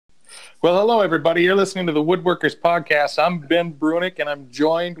Well, hello, everybody. You're listening to the Woodworkers Podcast. I'm Ben Brunick, and I'm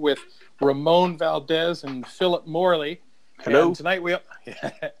joined with Ramon Valdez and Philip Morley. Hello. And tonight,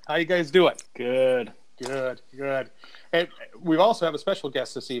 how you guys doing? Good. And we also have a special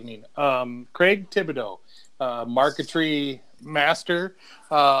guest this evening, Craig Thibodeau, marquetry master,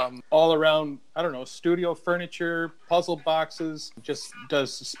 all around, studio furniture, puzzle boxes, just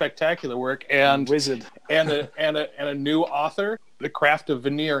does spectacular work, and Wizard. and a new author, The Craft of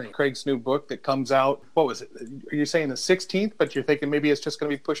Veneering, Craig's new book that comes out. What was it? Are you saying the 16th? But you're thinking maybe it's just going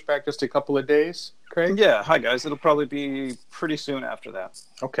to be pushed back just a couple of days, Craig? Yeah, hi guys. It'll probably be pretty soon after that.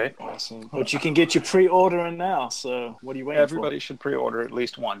 Okay. Awesome. But you can get your pre-ordering now, so what are you waiting Everybody should pre-order at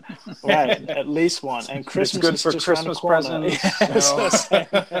least one. for? Right, at least one. And Christmas It's is good for just around the Christmas corner.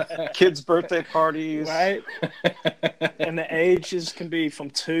 presents, kids' birthday parties. Right? And the ages can be from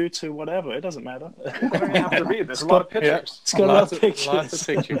 2 to whatever. It doesn't matter. You don't have to read. There's a lot of pictures. It's got Lots a lot of pictures. Lots of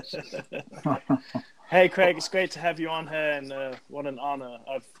pictures. Hey, Craig, it's great to have you on here, and what an honor.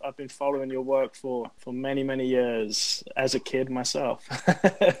 I've been following your work for many, many years as a kid myself.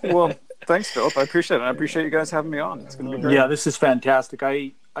 Well, thanks, Philip. I appreciate it. I appreciate you guys having me on. It's going to be great. Yeah, this is fantastic.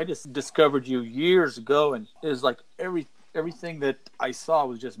 I just discovered you years ago, and it was like everything that I saw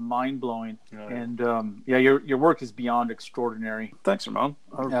was just mind-blowing. Right. And your work is beyond extraordinary. Thanks, Ramon.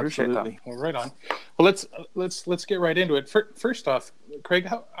 I appreciate Absolutely. Well, right on. Well, let's get right into it. First off, Craig,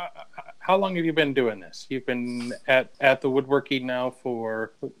 how long have you been doing this? You've been at the woodworking now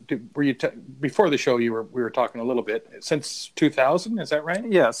for before the show. We were talking a little bit since 2000. Is that right?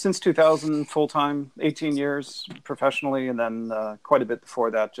 Yeah, since 2000, full-time, 18 years professionally, and then quite a bit before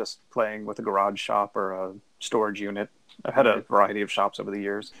that, just playing with a garage shop or a storage unit. I've had a variety of shops over the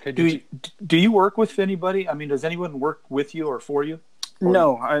years. Okay, Do you work with anybody? I mean, does anyone work with you or for you? Or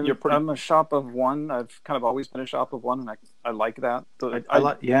No, I'm a shop of one. I've kind of always been a shop of one, and I like that.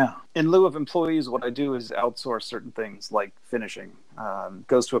 Yeah. In lieu of employees, what I do is outsource certain things like finishing.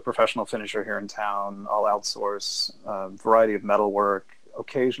 Goes to a professional finisher here in town. I'll outsource a variety of metal work,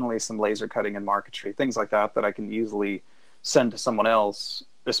 occasionally some laser cutting and marquetry, things like that I can easily send to someone else,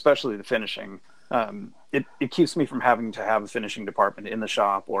 especially the finishing. It keeps me from having to have a finishing department in the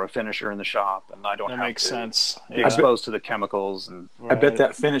shop or a finisher in the shop, and I don't That have makes to sense. be exposed to the chemicals. And I bet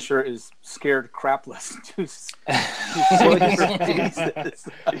that finisher is scared crapless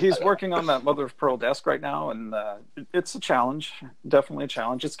he's working on that mother of pearl desk right now, and it's a challenge, definitely a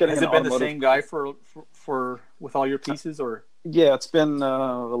challenge. It's getting Has it been the same guy for with all your pieces, or? Yeah, it's been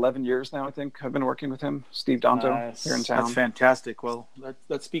 11 years now, I think. I've been working with him, Steve Danto, Nice. here in town. That's fantastic. Well,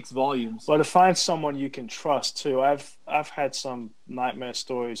 that speaks volumes. Well, to find someone you can trust too. I've had some nightmare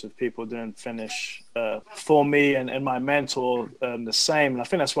stories of people doing finish for me and my mentor the same. And I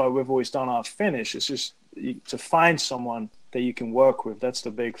think that's why we've always done our finish. It's just to find someone that you can work with. That's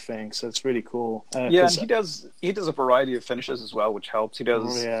the big thing. So it's really cool. Yeah, and he does a variety of finishes as well, which helps. He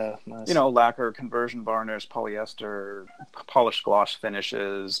does, nice. lacquer, conversion varnish, polyester, polished gloss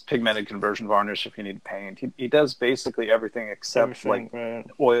finishes, pigmented conversion varnish if you need paint. He does basically everything except right.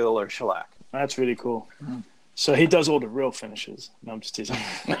 oil or shellac. That's really cool. Mm. So he does all the real finishes. No, I'm just teasing.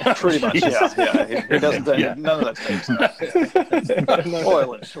 Pretty much, yeah. He doesn't do none of that fake stuff.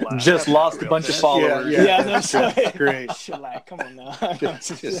 Oil and shellac. Just lost a bunch of followers. Yeah, that's right. Great. Shellac, come on now.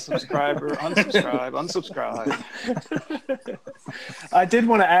 Just subscribe or unsubscribe. I did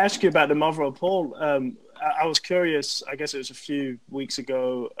want to ask you about the mother of pearl. I was curious. I guess it was a few weeks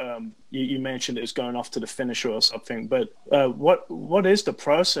ago. You mentioned it was going off to the finisher or something. But what is the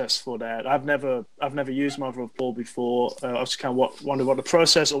process for that? I've never used mother of pearl before. I was kind of wonder what the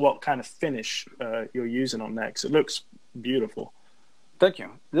process or what kind of finish you're using on that, 'cause it looks beautiful. Thank you.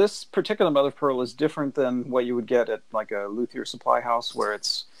 This particular mother of pearl is different than what you would get at like a luthier supply house, where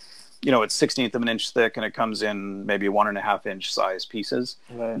it's 1/16 of an inch thick and it comes in maybe 1.5 inch size pieces.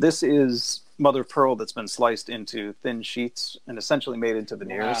 Right. This is mother of pearl that's been sliced into thin sheets and essentially made into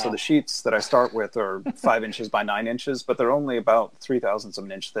veneers. Wow. So the sheets that I start with are 5 inches by 9 inches, but they're only about 0.03 of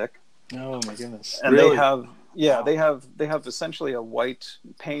an inch thick. Oh my goodness! And Really? they have essentially a white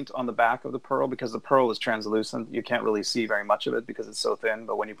paint on the back of the pearl, because the pearl is translucent. You can't really see very much of it because it's so thin.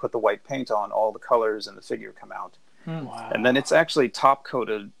 But when you put the white paint on, all the colors and the figure come out. Wow. And then it's actually top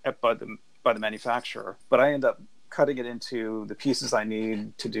coated by the manufacturer. But I end up cutting it into the pieces I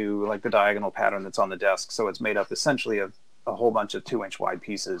need to do like the diagonal pattern that's on the desk. So it's made up essentially of a whole bunch of 2-inch wide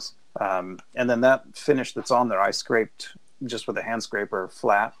pieces. And then that finish that's on there, I scraped just with a hand scraper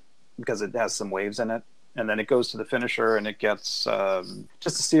flat because it has some waves in it. And then it goes to the finisher and it gets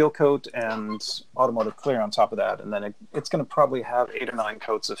just a seal coat and automotive clear on top of that. And then it's going to probably have 8 or 9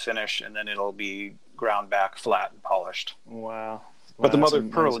 coats of finish, and then it'll be ground back flat and polished. Wow. But the that's mother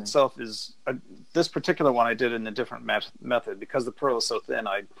of pearl amazing. itself is this particular one I did in a different method because the pearl is so thin.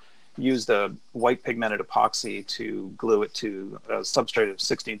 I used a white pigmented epoxy to glue it to a substrate of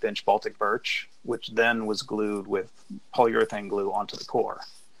 16th inch Baltic birch, which then was glued with polyurethane glue onto the core.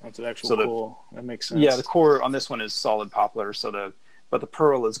 That's an actual So the- core. That makes sense. Yeah, the core on this one is solid poplar, but the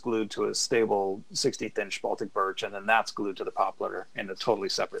pearl is glued to a stable 16th inch Baltic birch, and then that's glued to the poplar in a totally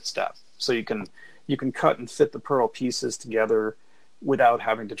separate step. So you can cut and fit the pearl pieces together without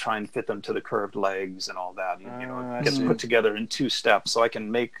having to try and fit them to the curved legs and all that. I It gets see. put together in 2 steps. So I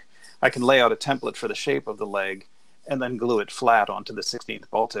can lay out a template for the shape of the leg and then glue it flat onto the 16th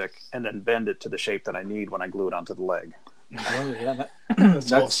Baltic and then bend it to the shape that I need when I glue it onto the leg. Oh, yeah,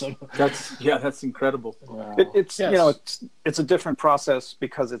 That's awesome. That's incredible. Wow. It's Yes. it's a different process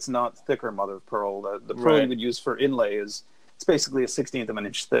because it's not thicker mother of pearl. The pearl Right. you would use for inlay it's basically a 16th of an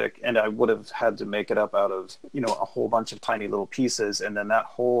inch thick, and I would have had to make it up out of a whole bunch of tiny little pieces, and then that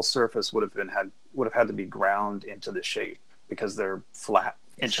whole surface would have had to be ground into the shape because they're flat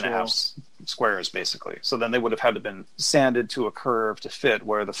inch and a half squares basically. So then they would have had to been sanded to a curve to fit,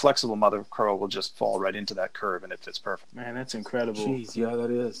 where the flexible mother of pearl will just fall right into that curve and it fits perfect. Man, that's incredible. Jeez, yeah,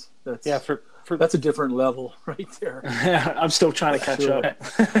 that is. That's Yeah, for that's a different level right there. I'm still trying to catch Sure.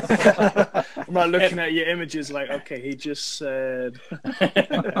 up. I'm not looking at your images like, okay, he just said,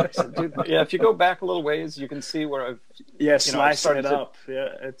 Yeah, if you go back a little ways, you can see where I've yeah, I slicing started it to- up. Yeah,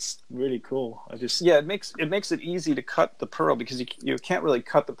 it's really cool. Yeah, it makes it easy to cut the pearl because you can't really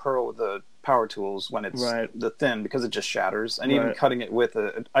cut the pearl with the power tools when it's Right. the thin because it just shatters. And even Right. cutting it with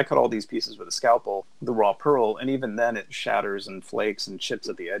I cut all these pieces with a scalpel, the raw pearl, and even then it shatters and flakes and chips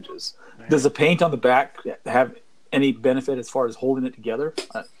at the edges. Does the paint on the back have any benefit as far as holding it together?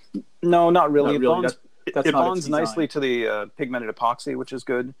 No, not really. Not really. It bonds, That's it not its bonds design. nicely to the pigmented epoxy, which is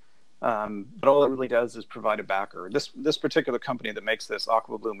good. But all it really does is provide a backer. This particular company that makes this,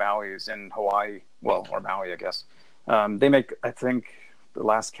 Aqua Blue Maui, is in Hawaii, or Maui, I guess. They make, I think, the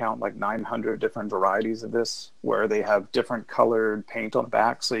last count, like 900 different varieties of this, where they have different colored paint on the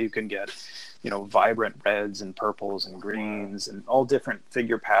back, so you can get, vibrant reds and purples and greens and all different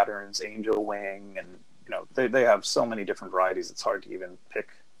figure patterns, angel wing, and they have so many different varieties. It's hard to even pick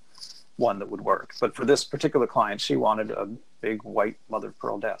one that would work. But for this particular client, she wanted a big white mother of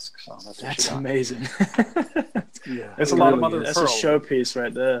pearl desk, so that's what That's she got. amazing. Yeah, It's a it lot of really mother of is. That's a pearl. showpiece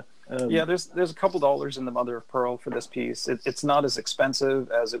right there. Yeah, there's a couple dollars in the mother of pearl for this piece. It's not as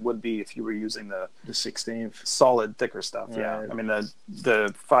expensive as it would be if you were using the The 16th. solid, thicker stuff. Yeah, Right. I mean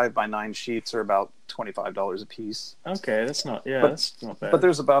the 5x9 sheets are about $25 a piece. Okay, that's not. Yeah, But- that's not bad. But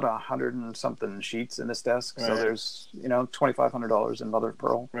there's about 100 and something sheets in this desk, so Right. there's $2,500 in mother of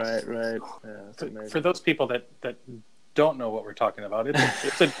pearl. right. Yeah, that's amazing. for those people that don't know what we're talking about,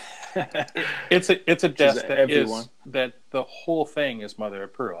 it's a desk that everyone. is that the whole thing is mother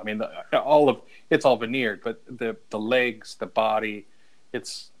of pearl. I mean, it's all veneered, but the legs, the body,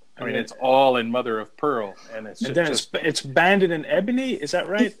 it's all in mother of pearl, and it's And then it's banded in ebony. Is that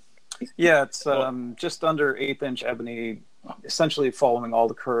right? Yeah, it's just under 1/8 inch ebony, essentially following all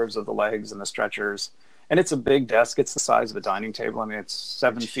the curves of the legs and the stretchers. And it's a big desk. It's the size of a dining table. I mean, it's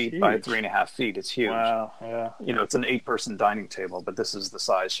 7 feet by huge. 3.5 feet. It's huge. Wow. Yeah. It's an 8-person dining table, but this is the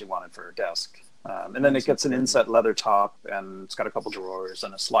size she wanted for her desk. And then it gets an inset leather top, and it's got a couple drawers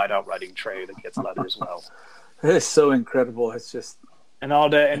and a slide-out writing tray that gets leather as well. It is so incredible. It's just And are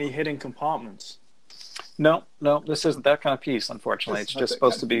there any hidden compartments? No, this isn't that kind of piece, unfortunately. It's It's not just that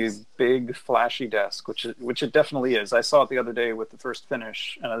supposed to kind be of a big, flashy desk, which it definitely is. I saw it the other day with the first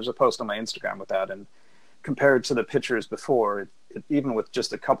finish, and there's a post on my Instagram with that, and compared to the pictures before, even with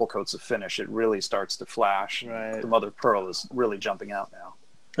just a couple coats of finish, it really starts to flash. Right. The mother of pearl is really jumping out now.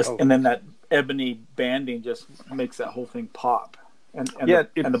 and then that ebony banding just makes that whole thing pop. And Yeah,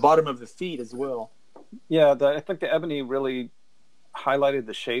 and the bottom of the feet as well. Yeah, I think the ebony really highlighted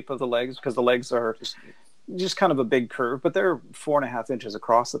the shape of the legs, because the legs are just kind of a big curve, but they're 4.5 inches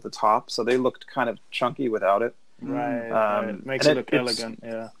across at the top, so they looked kind of chunky without it. Right. right. Makes And it look it's- elegant.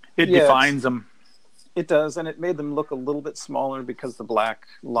 Yeah. It Yeah, defines them. It does, and it made them look a little bit smaller because the black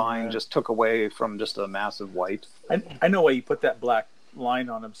line Right. just took away from just a massive white. I know why you put that black line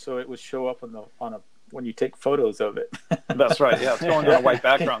on them, so it would show up when you take photos of it. That's right. Yeah, it's going on a white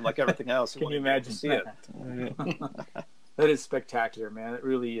background like everything else. Can you wouldn't be able imagine to see it? that? That is spectacular, man. It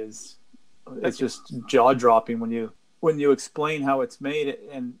really is. It's just jaw dropping when you explain how it's made,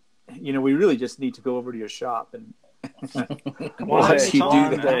 and we really just need to go over to your shop and Well, watch hey, you do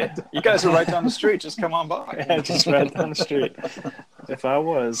one that. day. You guys are right down the street. Just come on by. Yeah, just right down the street. If I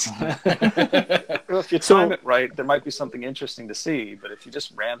was. if you time it right, there might be something interesting to see. But if you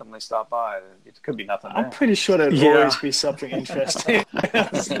just randomly stop by, it could be nothing there. I'm pretty sure there'd always be something interesting.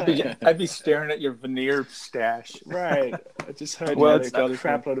 I'd be staring at your veneer stash. Right. I just heard it's got a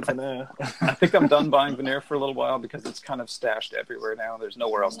crap load of veneer. I think I'm done buying veneer for a little while because it's kind of stashed everywhere now. There's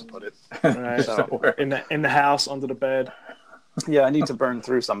nowhere else to put it. Right. So, in the house, under the bed. yeah, I need to burn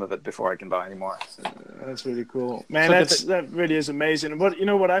through some of it before I can buy any more. That's really cool, man. So that really is amazing. And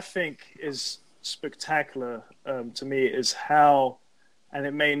what I think is spectacular to me is how, and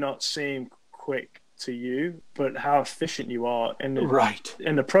it may not seem quick to you, but how efficient you are in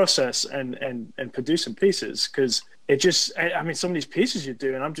the process and producing pieces. Because it just, I mean, some of these pieces you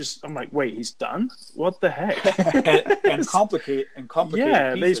do, and I'm like, wait, he's done? What the heck? and complicated.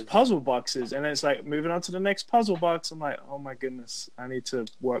 Yeah, pieces. these puzzle boxes, and it's like moving on to the next puzzle box. I'm like, oh my goodness, I need to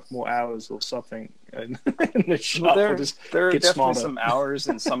work more hours or something in the shop. There are definitely smarter. some hours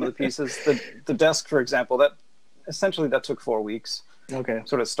in some of the pieces. The desk, for example, that took 4 weeks. Okay.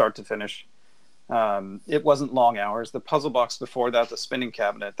 Sort of start to finish. It wasn't long hours. The puzzle box before that, the spinning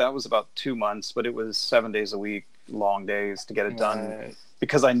cabinet, that was about 2 months, but it was 7 days a week, long days to get it done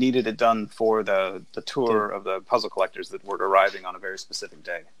because I needed it done for the tour of the puzzle collectors that were arriving on a very specific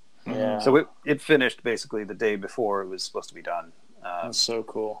day. Yeah. So it finished basically the day before it was supposed to be done. That's so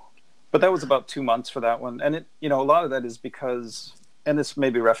cool. But that was about 2 months for that one. And a lot of that is because, and this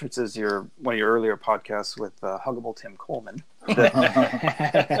maybe references one of your earlier podcasts with Huggable Tim Coleman.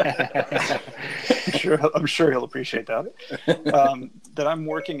 I'm sure he'll appreciate that. That I'm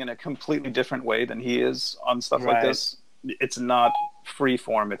working in a completely different way than he is on stuff like this. It's not free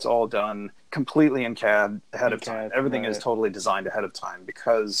form. It's all done completely in CAD ahead of time. Everything is totally designed ahead of time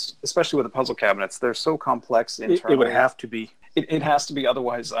because, especially with the puzzle cabinets, they're so complex internally. It would have to be. It has to be.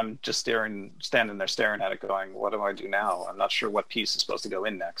 Otherwise, I'm just standing there staring at it going, what do I do now? I'm not sure what piece is supposed to go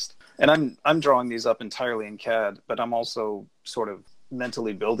in next. And I'm drawing these up entirely in CAD, but I'm also sort of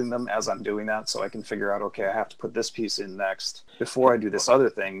mentally building them as I'm doing that so I can figure out, okay, I have to put this piece in next before I do this other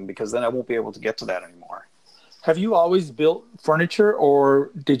thing because then I won't be able to get to that anymore. Have you always built furniture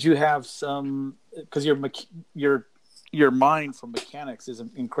or did you have some, because your mind for mechanics is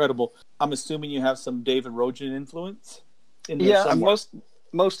incredible. I'm assuming you have some David Rogen influence?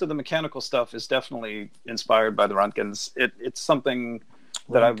 Most of the mechanical stuff is definitely inspired by the Röntgens. It's something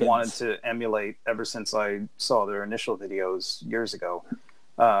that I've wanted to emulate ever since I saw their initial videos years ago.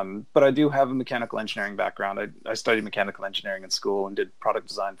 But I do have a mechanical engineering background. I studied mechanical engineering in school and did product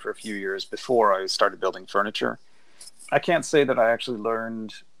design for a few years before I started building furniture. I can't say that I actually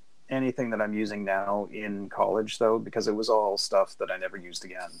learned anything that I'm using now in college, though, because it was all stuff that I never used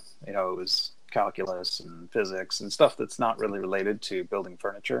again. It was calculus and physics and stuff that's not really related to building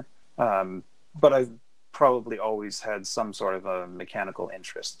furniture. But I've probably always had some sort of a mechanical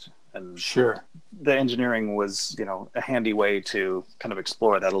interest. And sure, the engineering was, a handy way to kind of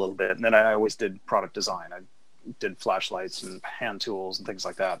explore that a little bit. And then I always did product design. I did flashlights and hand tools and things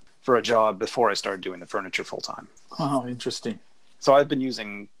like that for a job before I started doing the furniture full time. Oh, interesting. So I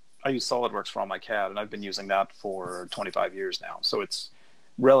use SolidWorks for all my CAD, and I've been using that for 25 years now. So it's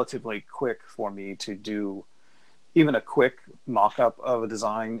relatively quick for me to do even a quick mock-up of a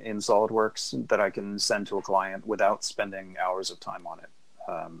design in SolidWorks that I can send to a client without spending hours of time on it.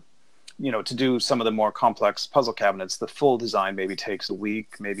 To do some of the more complex puzzle cabinets, the full design maybe takes a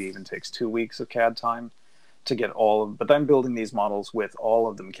week, maybe even takes 2 weeks of CAD time to get but I'm building these models with all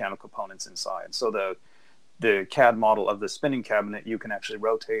of the mechanical components inside. So the CAD model of the spinning cabinet, you can actually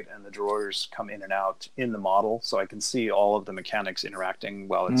rotate and the drawers come in and out in the model. So I can see all of the mechanics interacting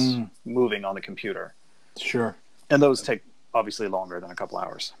while it's moving on the computer. Sure. And those take obviously longer than a couple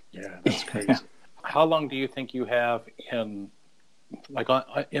hours. Yeah, that's crazy. How long do you think you have in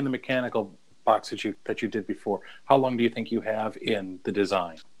the mechanical box that you did before? How long do you think you have in the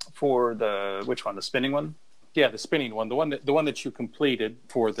design? For which one? The spinning one? Yeah, the spinning one, the one that you completed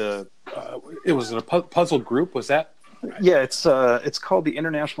for it was a puzzle group. Was that? Yeah, it's called the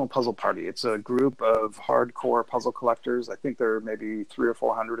International Puzzle Party. It's a group of hardcore puzzle collectors. I think there are maybe 300 or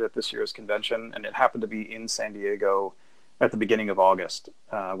 400 at this year's convention, and it happened to be in San Diego at the beginning of August,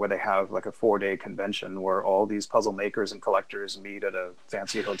 where they have like a 4-day convention where all these puzzle makers and collectors meet at a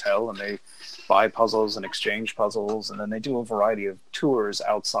fancy hotel, and they buy puzzles and exchange puzzles, and then they do a variety of tours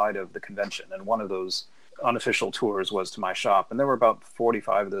outside of the convention. And one of those unofficial tours was to my shop, and there were about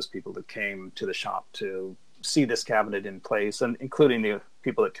 45 of those people that came to the shop to see this cabinet in place, and including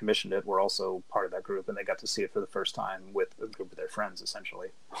people that commissioned it were also part of that group, and they got to see it for the first time with a group of their friends, essentially.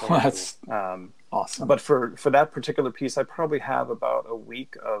 That's awesome. But for that particular piece, I probably have about a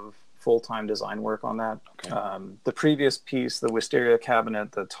week of full-time design work on that. Okay. The previous piece, the Wisteria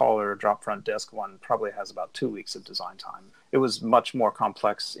cabinet, the taller drop front desk one, probably has about 2 weeks of design time. It was much more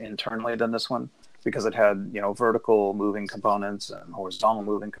complex internally than this one, because it had, you know, vertical moving components and horizontal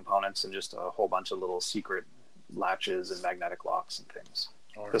moving components and just a whole bunch of little secret latches and magnetic locks and things.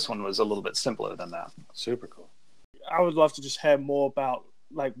 Right. This one was a little bit simpler than that. Super cool. I would love to just hear more about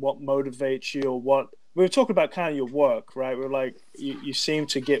like what motivates you, or what we were talking about, kind of your work, right? We're like, you seem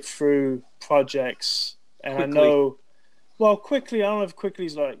to get through projects, and quickly. I know, well, quickly, I don't know if quickly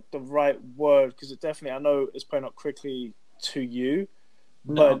is like the right word, because it definitely, I know it's probably not quickly to you,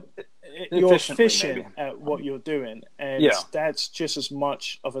 but you're efficient maybe. At what you're doing, and that's just as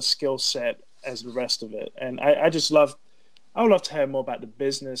much of a skill set as the rest of it. And I would love to hear more about the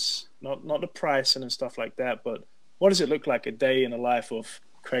business, not the pricing and stuff like that, but what does it look like a day in the life of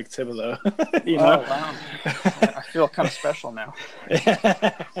Craig Thibodeau? You know? Oh, wow. I feel kind of special now.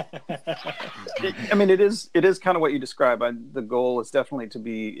 I mean, it is kind of what you describe. The goal is definitely to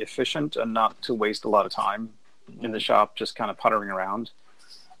be efficient and not to waste a lot of time in the shop just kind of puttering around.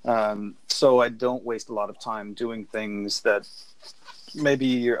 So I don't waste a lot of time doing things that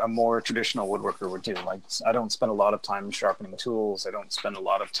maybe a more traditional woodworker would do. Like, I don't spend a lot of time sharpening tools. I don't spend a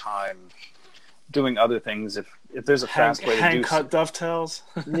lot of time doing other things. If there's a fast way to do hand cut dovetails.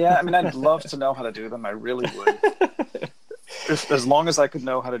 Yeah, I mean, I'd love to know how to do them. I really would. As long as I could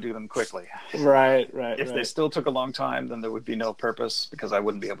know how to do them quickly. Right. If they still took a long time, then there would be no purpose, because I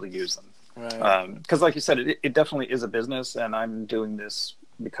wouldn't be able to use them. Right. Because like you said, it definitely is a business, and I'm doing this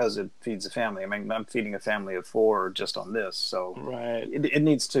because it feeds a family. I mean, I'm feeding a family of 4 just on this, so it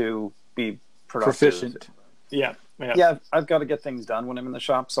needs to be productive. Proficient. Yeah, I've got to get things done when I'm in the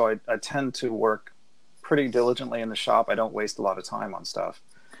shop, so I tend to work pretty diligently in the shop. I don't waste a lot of time on stuff.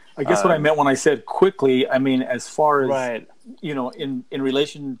 I guess what I meant when I said quickly, I mean, as far as, you know, in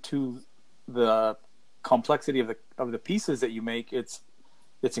relation to the complexity of the pieces that you make, it's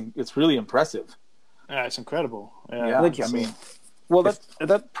really impressive. Yeah, it's incredible. Yeah, thank you. I mean, well,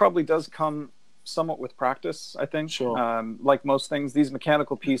 that probably does come somewhat with practice, I think. Sure. Like most things, these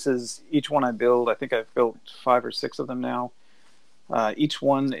mechanical pieces, each one I build, I think I've built 5 or 6 of them now. Each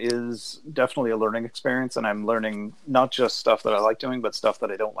one is definitely a learning experience, and I'm learning not just stuff that I like doing, but stuff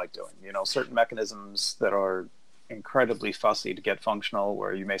that I don't like doing. You know, certain mechanisms that are incredibly fussy to get functional,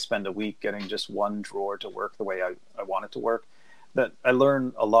 where you may spend a week getting just one drawer to work the way I want it to work. That I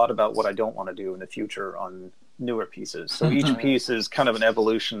learn a lot about what I don't want to do in the future on newer pieces. So each piece is kind of an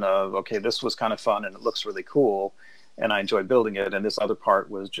evolution of, okay, this was kind of fun and it looks really cool, and I enjoyed building it, and this other part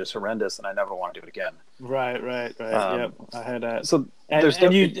was just horrendous and I never want to do it again. Right. Yep, I heard that. So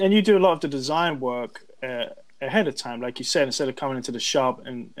and you do a lot of the design work ahead of time, like you said, instead of coming into the shop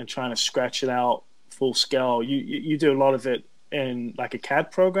and trying to scratch it out full scale. You do a lot of it in like a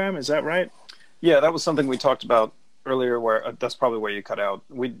CAD program, is that right? Yeah, that was something we talked about earlier, where that's probably where you cut out.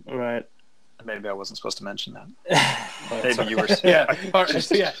 Right. Maybe I wasn't supposed to mention that. Maybe you were.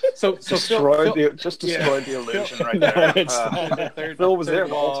 So destroyed the illusion right there. Phil was there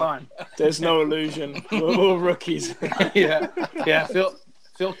the whole time. There's no illusion. We're all rookies. yeah.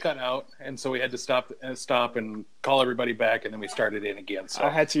 Phil cut out, and so we had to stop and call everybody back, and then we started in again. So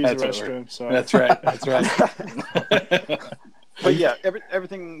I had to use the restroom. So that's right. But yeah,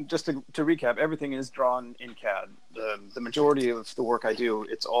 everything. Just to recap, everything is drawn in CAD. The majority of the work I do,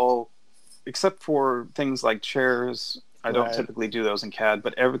 it's all, except for things like chairs, I don't typically do those in CAD,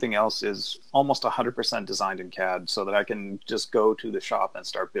 but everything else is almost 100% designed in CAD, so that I can just go to the shop and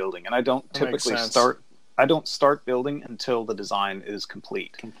start building. And I don't typically start building until the design is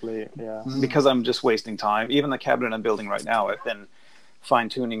complete. Because I'm just wasting time. Even the cabinet I'm building right now, I've been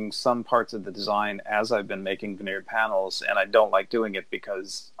fine-tuning some parts of the design as I've been making veneered panels, and I don't like doing it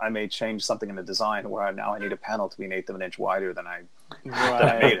because I may change something in the design where now I need a panel to be 1/8 of an inch wider than I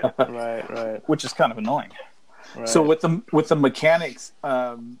made it. Right. Which is kind of annoying. Right. So with the mechanics,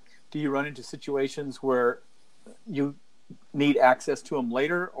 do you run into situations where you need access to them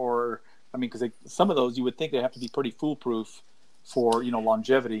later, or I mean, because some of those you would think they have to be pretty foolproof for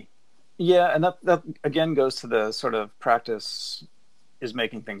longevity. Yeah, and that again goes to the sort of practice is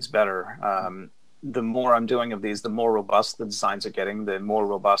making things better. The more I'm doing of these, the more robust the designs are getting, the more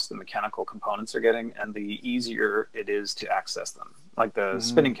robust the mechanical components are getting, and the easier it is to access them. Like the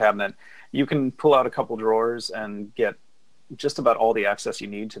spinning cabinet, you can pull out a couple drawers and get just about all the access you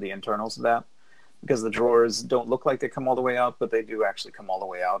need to the internals of that, because the drawers don't look like they come all the way out, but they do actually come all the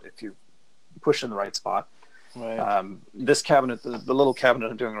way out if you push in the right spot. Right. This cabinet, the little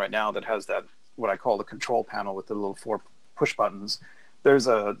cabinet I'm doing right now that has that, what I call the control panel with the little 4 push buttons, there's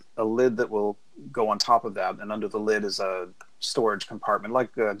a lid that will go on top of that, and under the lid is a storage compartment,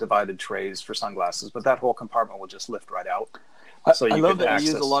 like divided trays for sunglasses, but that whole compartment will just lift right out. So I you love can that you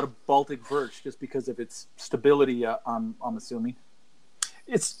use a access- lot of Baltic birch just because of its stability. I'm assuming.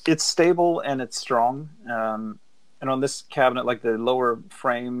 It's stable and it's strong. And on this cabinet, like the lower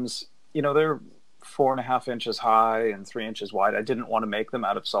frames, you know, they're 4.5 inches high and 3 inches wide. I didn't want to make them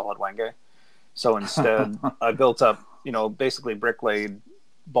out of solid wenge, so instead I built up, you know, basically brick laid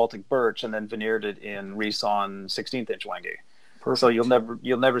Baltic birch and then veneered it in Reson 16th inch wenge. Perfect. So you'll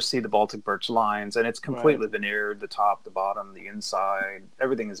never see the Baltic birch lines, and it's completely veneered, the top, the bottom, the inside,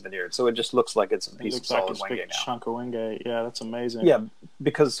 everything is veneered. So it just looks like it's a piece of solid like a wenge big now. chunk of wenge. Yeah, that's amazing. Yeah,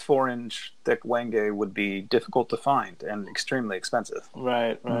 because 4-inch thick wenge would be difficult to find and extremely expensive.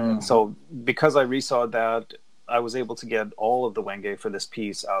 Right. So because I resawed that, I was able to get all of the wenge for this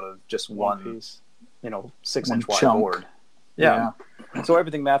piece out of just one piece. you know, 6-inch wide chunk. board. Yeah. So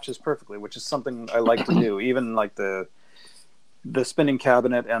everything matches perfectly, which is something I like to do. Even like the spinning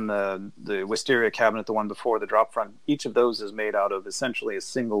cabinet and the wisteria cabinet, the one before the drop front, each of those is made out of essentially a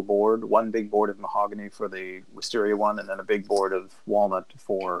single board, one big board of mahogany for the wisteria one, and then a big board of walnut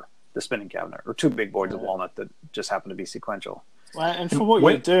for the spinning cabinet, or 2 big boards of walnut that just happen to be sequential. Well, and for what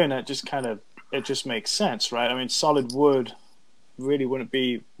you're doing, it just makes sense, right? I mean, solid wood really wouldn't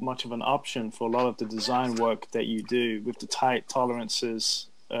be much of an option for a lot of the design work that you do with the tight tolerances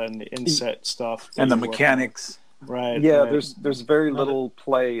and the inset stuff and the you work on. mechanics. Right. Yeah, right. there's very little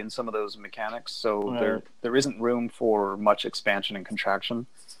play in some of those mechanics, so there isn't room for much expansion and contraction.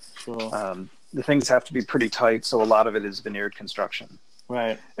 Sure. The things have to be pretty tight, so a lot of it is veneered construction.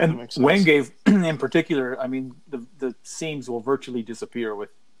 Right. And wenge in particular, I mean, the seams will virtually disappear with.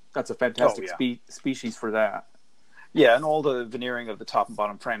 That's a fantastic species for that. Yeah, and all the veneering of the top and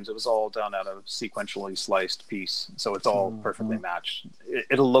bottom frames, it was all done out of sequentially sliced piece, so it's all perfectly matched.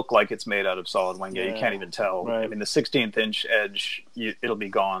 It'll look like it's made out of solid wenge. You can't even tell. Right. I mean, the 16th inch edge, it'll be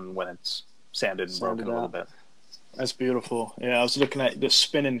gone when it's sanded and broken a little bit. That's beautiful. Yeah, I was looking at the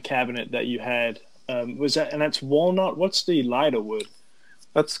spinning cabinet that you had. Was that, and that's walnut? What's the lighter wood?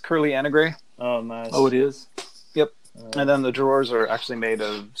 That's curly anagray. Oh, nice. Oh, it is? Yep. And then the drawers are actually made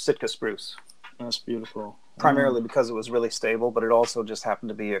of Sitka spruce. That's beautiful. Primarily because it was really stable, but it also just happened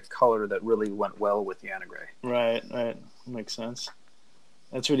to be a color that really went well with the anagray. Right. Makes sense.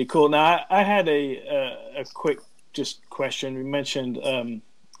 That's really cool. Now, I had a quick just question. You mentioned,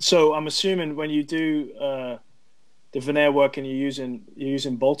 so I'm assuming when you do the veneer work and you're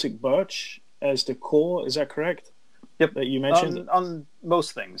using Baltic birch as the core, is that correct? Yep. That you mentioned? On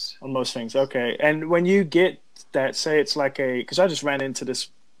most things. On most things, okay. And when you get that, say it's like because I just ran into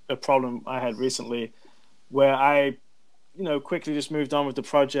a problem I had recently where I, quickly just moved on with the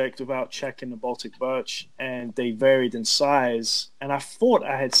project without checking the Baltic birch, and they varied in size. And I thought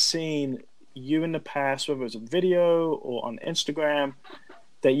I had seen you in the past, whether it was a video or on Instagram,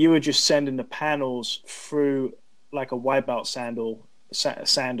 that you were just sending the panels through like a wipeout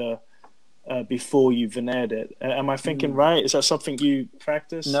sander before you veneered it. Am I thinking right? Is that something you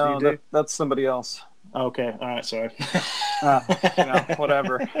practice? No, that's somebody else. Okay, all right, sorry.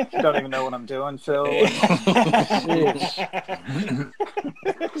 Whatever. You don't even know what I'm doing, Phil.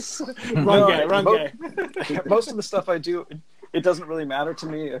 Wrong guy. Most of the stuff I do, it doesn't really matter to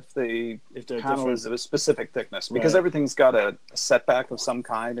me if the panel is of a specific thickness, because everything's got a setback of some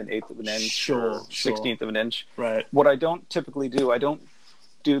kind, an 1/8 of an inch or 16th of an inch. Right. What I don't typically do, I don't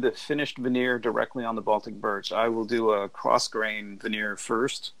do the finished veneer directly on the Baltic birch. I will do a cross grain veneer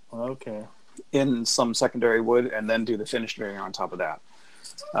first. Okay. In some secondary wood, and then do the finished veneer on top of that.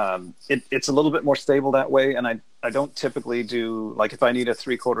 It's a little bit more stable that way, and I don't typically do, like if I need a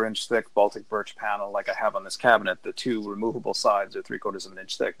 3/4 inch thick Baltic birch panel like I have on this cabinet, the 2 removable sides are 3/4 of an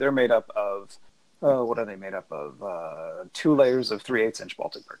inch thick. They're made up of, what are they made up of? 2 layers of 3/8 inch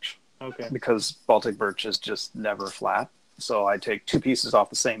Baltic birch. Okay. Because Baltic birch is just never flat. So I take 2 pieces off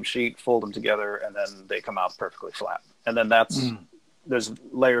the same sheet, fold them together, and then they come out perfectly flat. And then there's a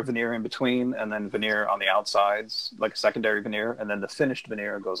layer of veneer in between, and then veneer on the outsides, like a secondary veneer, and then the finished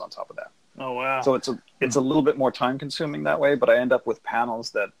veneer goes on top of that. Oh, wow. So it's a little bit more time consuming that way, but I end up with panels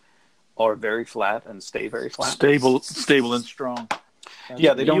that are very flat and stay very flat. Stable and strong.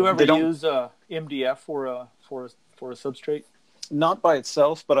 Yeah, they don't. Do you ever they don't, use MDF for a substrate? Not by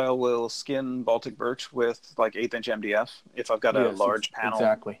itself, but I will skin Baltic birch with like 1/8 inch MDF if I've got a large panel.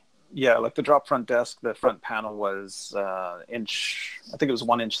 Exactly. Yeah, like the drop front desk, the front panel was I think it was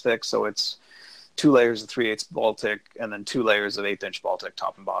 1 inch thick, so it's 2 layers of 3/8 Baltic and then 2 layers of 1/8 inch Baltic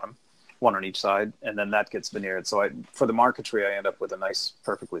top and bottom. one on each side, and then that gets veneered. So for the marquetry, I end up with a nice,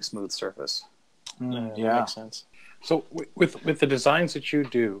 perfectly smooth surface. That makes sense. So with the designs that you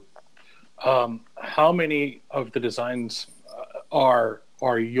do, how many of the designs are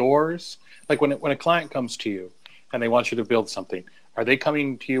yours? Like when a client comes to you and they want you to build something, are they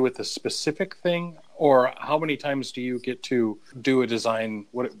coming to you with a specific thing, or how many times do you get to do a design?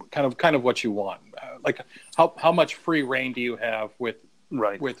 What kind of what you want? Like how much free reign do you have with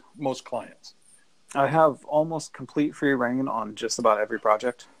most clients? I have almost complete free reign on just about every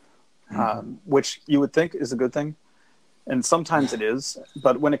project, which you would think is a good thing. And sometimes it is,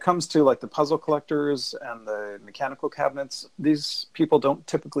 but when it comes to like the puzzle collectors and the mechanical cabinets, these people don't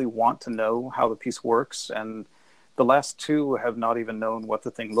typically want to know how the piece works. And the last two have not even known what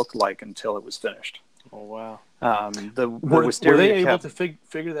the thing looked like until it was finished. Oh, wow. Were they able to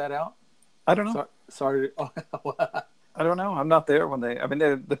figure that out? I don't know. Sorry. I don't know. I'm not there when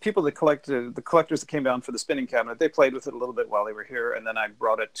the people that collected, the collectors that came down for the spinning cabinet, they played with it a little bit while they were here. And then I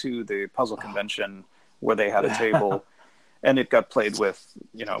brought it to the puzzle convention where they had a table. And it got played with,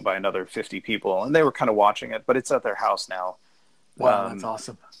 by another 50 people, and they were kind of watching it. But it's at their house now. Wow, that's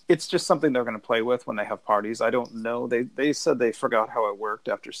awesome! It's just something they're going to play with when they have parties. I don't know. They said they forgot how it worked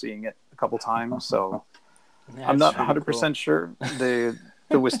after seeing it a couple times. So I'm not 100% sure. The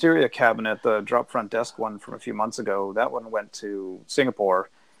Wisteria cabinet, the drop front desk one from a few months ago, that one went to Singapore.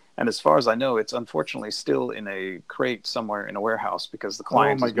 And as far as I know, it's unfortunately still in a crate somewhere in a warehouse because the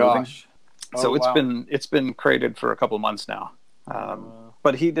client is moving. So it's been crated for a couple of months now.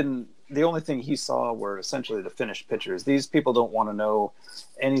 But the only thing he saw were essentially the finished pictures. These people don't want to know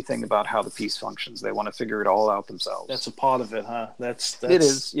anything about how the piece functions. They want to figure it all out themselves. That's a part of it, huh? That's it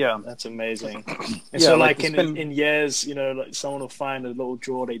is, yeah. That's amazing. And so like in years, like someone will find a little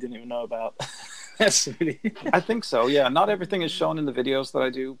drawer they didn't even know about. That's really... I think so, yeah. Not everything is shown in the videos that I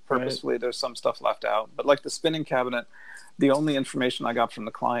do purposefully. Right. There's some stuff left out. But like the spinning cabinet, the only information I got from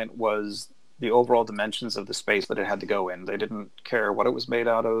the client was the overall dimensions of the space that it had to go in. They didn't care what it was made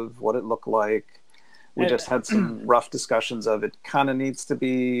out of, what it looked like. We just had some rough discussions of it kind of needs to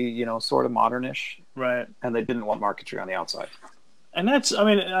be, sort of modernish. Right. And they didn't want marquetry on the outside. And that's,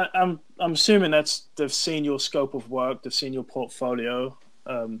 I'm assuming they've seen your scope of work, they've seen your portfolio.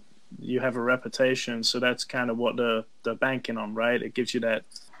 You have a reputation, so that's kind of what they're banking on, right? It gives you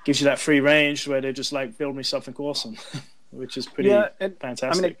that free range where they're just like, build me something awesome, which is pretty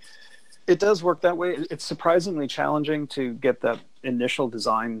fantastic. It does work that way. It's surprisingly challenging to get that initial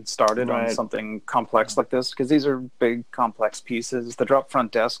design started on something complex like this, because these are big, complex pieces. The drop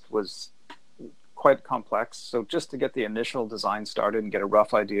front desk was quite complex. So just to get the initial design started and get a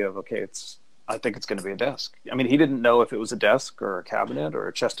rough idea of, I think it's going to be a desk. He didn't know if it was a desk or a cabinet or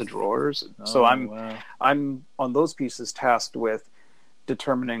a chest of drawers. So I'm on those pieces tasked with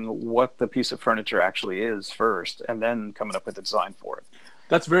determining what the piece of furniture actually is first, and then coming up with a design for it.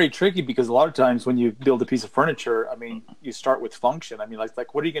 That's very tricky because a lot of times when you build a piece of furniture, you start with function.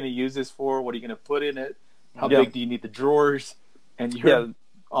 Like what are you going to use this for? What are you going to put in it? How big do you need the drawers? And you're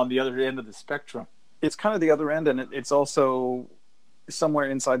on the other end of the spectrum. It's kind of the other end, and it's also somewhere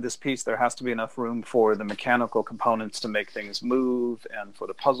inside this piece there has to be enough room for the mechanical components to make things move and for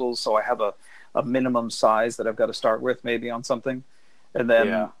the puzzles. So I have a minimum size that I've got to start with maybe on something. And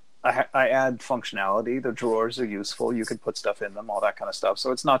then I add functionality. The drawers are useful. You could put stuff in them, all that kind of stuff.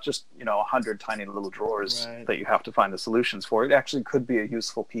 So it's not just, 100 tiny little drawers that you have to find the solutions for. It actually could be a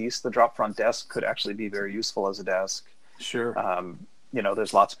useful piece. The drop front desk could actually be very useful as a desk. Sure.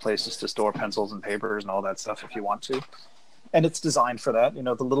 There's lots of places to store pencils and papers and all that stuff if you want to. And it's designed for that.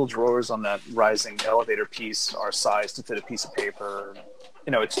 The little drawers on that rising elevator piece are sized to fit a piece of paper.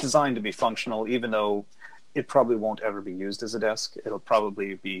 It's designed to be functional, even though it probably won't ever be used as a desk. It'll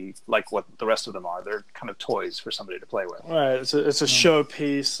probably be like what the rest of them are. They're kind of toys for somebody to play with. Right. It's a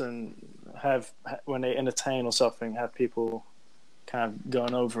showpiece, and when they entertain or something, have people kind of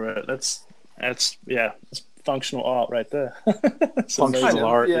going over it. That's it's functional art right there. Functional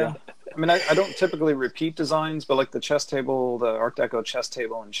art. Yeah. I don't typically repeat designs, but like the chess table, the Art Deco chess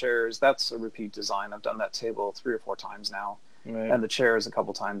table and chairs, that's a repeat design. I've done that table 3 or 4 times now, and the chairs a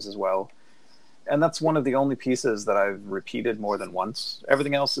couple times as well. And that's one of the only pieces that I've repeated more than once.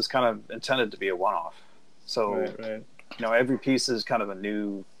 Everything else is kind of intended to be a one-off. So, every piece is kind of a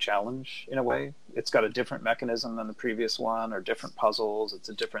new challenge in a way. It's got a different mechanism than the previous one, or different puzzles. It's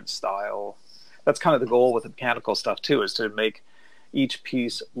a different style. That's kind of the goal with the mechanical stuff too, is to make each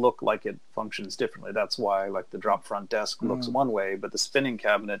piece look like it functions differently. That's why like the drop front desk looks one way, but the spinning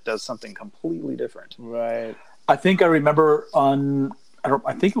cabinet does something completely different. Right. I think I remember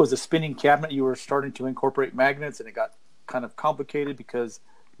I think it was a spinning cabinet, you were starting to incorporate magnets, and it got kind of complicated because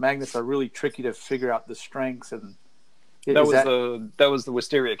magnets are really tricky to figure out the strengths. And that was the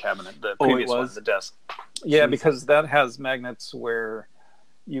Wisteria cabinet, the previous one, the desk. Yeah, because that has magnets where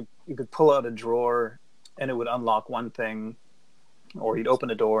you could pull out a drawer and it would unlock one thing, or you'd open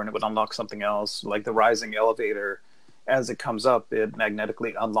a door and it would unlock something else. Like the rising elevator, as it comes up, it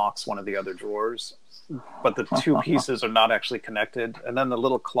magnetically unlocks one of the other drawers, but the two pieces are not actually connected. And then the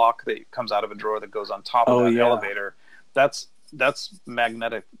little clock that comes out of a drawer that goes on top of that elevator, that's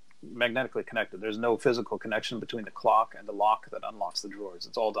magnetically connected. There's no physical connection between the clock and the lock that unlocks the drawers.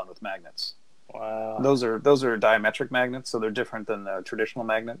 It's all done with magnets. Wow. Those are diametric magnets, so they're different than a traditional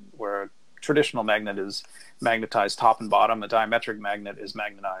magnet, where a traditional magnet is magnetized top and bottom. A diametric magnet is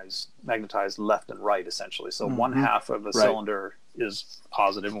magnetized left and right, essentially. So one half of a cylinder is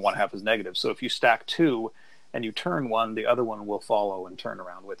positive and one half is negative. So if you stack two and you turn one, the other one will follow and turn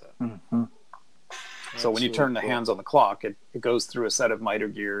around with it. So when you turn the hands on the clock, it goes through a set of miter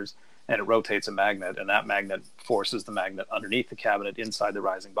gears and it rotates a magnet, and that magnet forces the magnet underneath the cabinet inside the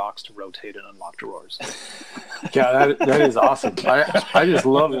rising box to rotate and unlock drawers. Yeah, that is awesome. I just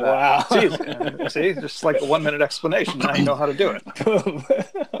love that. Wow. Jeez, see, just like a 1 minute explanation. Now you know how to do it.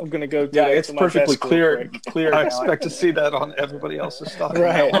 I'm gonna go. It's perfectly clear. I expect to see that on everybody else's stuff.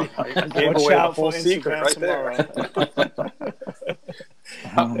 Right. I gave away the whole secret right there.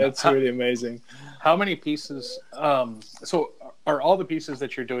 That's really amazing. How many pieces? So, are all the pieces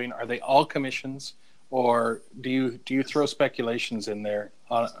that you're doing, are they all commissions, or do you throw speculations in there,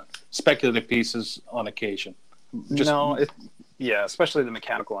 speculative pieces on occasion? Especially the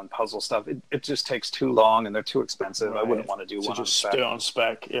mechanical and puzzle stuff. It just takes too long and they're too expensive. Right. I wouldn't want to do one on spec. On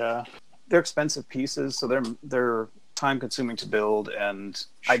spec. Yeah, they're expensive pieces, so they're time consuming to build, and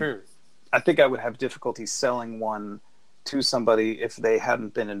sure. I think I would have difficulty selling one to somebody if they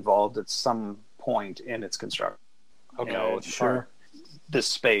hadn't been involved at some point in its construction. Okay, sure. This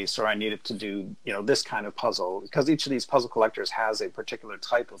space, or I need it to do, this kind of puzzle, because each of these puzzle collectors has a particular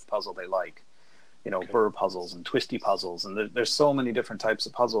type of puzzle they like. Burr puzzles and twisty puzzles, and there's so many different types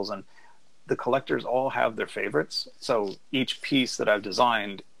of puzzles, and the collectors all have their favorites. So each piece that I've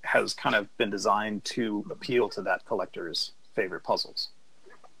designed has kind of been designed to appeal to that collector's favorite puzzles.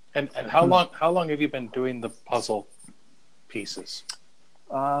 And how long have you been doing the puzzle pieces?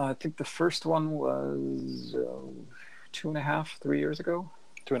 I think the first one was 2.5, 3 years ago.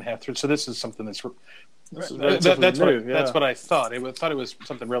 2.5. So this is something that's new. That's what I thought. I thought it was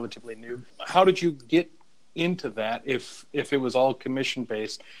something relatively new. How did you get into that? If it was all commission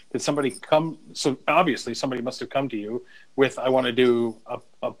based, did somebody come? So obviously somebody must have come to you with, I want to do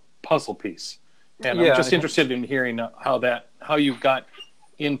a puzzle piece, and I'm just interested in hearing how you got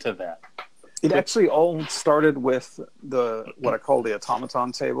into that. It actually all started with what I call the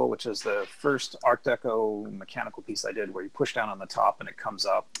automaton table, which is the first Art Deco mechanical piece I did, where you push down on the top and it comes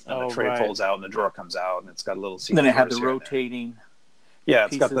up, and the tray folds out and the drawer comes out, and it's got a little. And then it had the rotating. Yeah,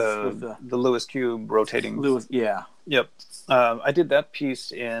 it's got the Lewis cube rotating. Yep. I did that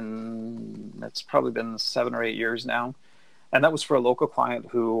piece it's probably been 7 or 8 years now. And that was for a local client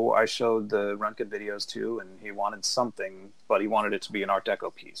who I showed the Röntgen videos to, and he wanted something, but he wanted it to be an Art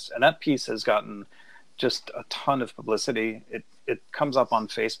Deco piece. And that piece has gotten just a ton of publicity. It comes up on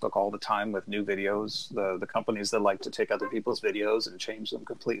Facebook all the time with new videos. The companies that like to take other people's videos and change them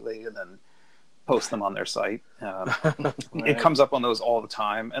completely and then post them on their site. It comes up on those all the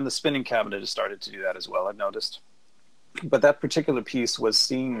time. And the spinning cabinet has started to do that as well, I've noticed. But that particular piece was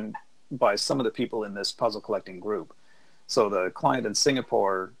seen by some of the people in this puzzle collecting group. So the client in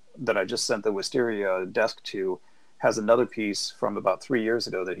Singapore that I just sent the Wisteria desk to has another piece from about 3 years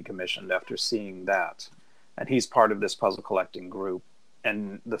ago that he commissioned after seeing that. And he's part of this puzzle collecting group.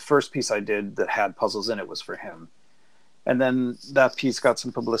 And the first piece I did that had puzzles in it was for him. And then that piece got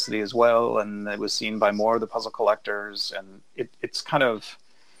some publicity as well, and it was seen by more of the puzzle collectors. And it's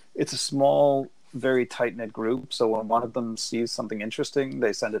a small, very tight-knit group. So when one of them sees something interesting,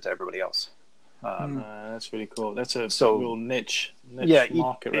 they send it to everybody else. That's really cool. That's a real niche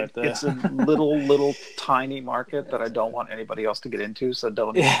market right there. It's a little tiny market that I don't want anybody else to get into, so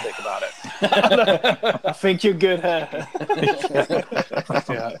don't even think about it. I think you're good.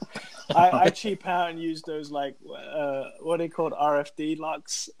 I cheap out and use those what are they called, RFD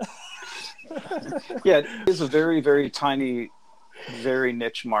locks. Yeah, it is a very, very tiny, very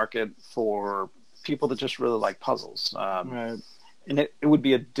niche market for people that just really like puzzles. Right. And it would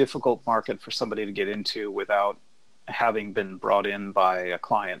be a difficult market for somebody to get into without having been brought in by a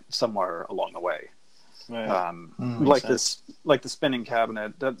client somewhere along the way. Right. Like the spinning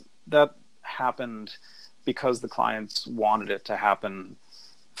cabinet, that happened because the clients wanted it to happen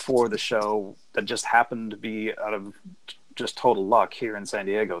for the show. That just happened to be out of just total luck here in San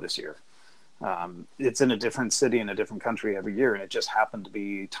Diego this year. It's in a different city in a different country every year, and it just happened to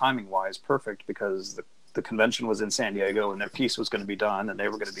be timing wise perfect because the convention was in San Diego and their piece was going to be done, and they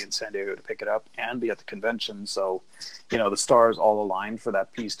were going to be in San Diego to pick it up and be at the convention. So, the stars all aligned for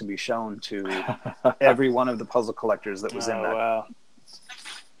that piece to be shown to every one of the puzzle collectors that was in that. Wow.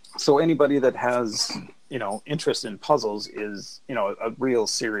 So anybody that has, interest in puzzles is, a real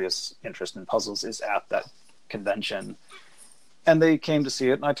serious interest in puzzles is at that convention. And they came to see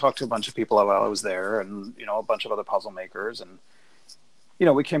it, and I talked to a bunch of people while I was there, and, a bunch of other puzzle makers. And,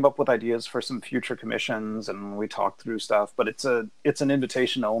 we came up with ideas for some future commissions, and we talked through stuff. But it's an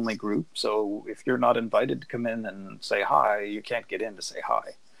invitation-only group, so if you're not invited to come in and say hi, you can't get in to say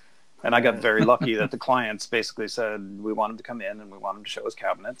hi. And I got very lucky that the clients basically said, we want him to come in and we want him to show his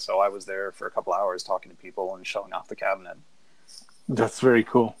cabinet. So I was there for a couple hours talking to people and showing off the cabinet. That's very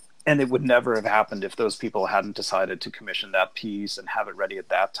cool. And it would never have happened if those people hadn't decided to commission that piece and have it ready at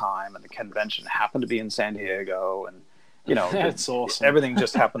that time. And the convention happened to be in San Diego. And, that's awesome. Everything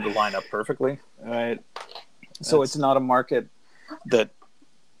just happened to line up perfectly. Right. So it's not a market that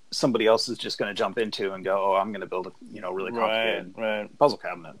somebody else is just going to jump into and go, oh, I'm going to build a, really complicated puzzle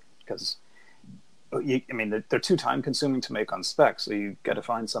cabinet. Because, they're too time consuming to make on spec. So you got to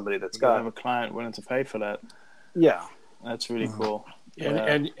find somebody that's got have a client willing to pay for that. Yeah, that's really cool.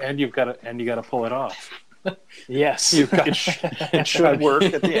 And you got to pull it off. Yes, it should work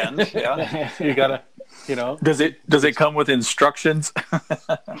at the end. Yeah, you got to. Does it come with instructions?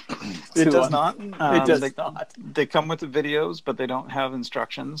 It does not. It does not. They come with the videos, but they don't have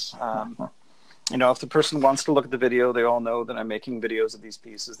instructions. If the person wants to look at the video, they all know that I'm making videos of these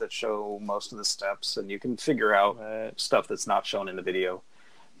pieces that show most of the steps, and you can figure out stuff that's not shown in the video.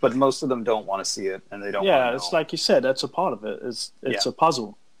 But most of them don't want to see it, and they don't. Yeah, it's like you said. That's a part of it. It's a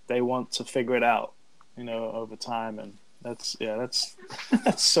puzzle. They want to figure it out, over time, and that's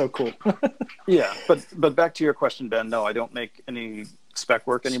so cool. Yeah, but back to your question, Ben. No, I don't make any spec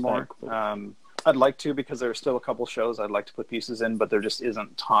work anymore. I'd like to, because there are still a couple shows I'd like to put pieces in, but there just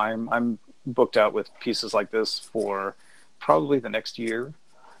isn't time. I'm booked out with pieces like this for probably the next year.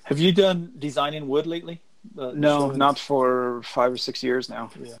 Have you done design in wood lately? No, not for 5 or 6 years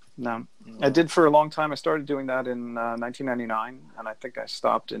now. Yeah. No. I did for a long time. I started doing that in 1999, and I think I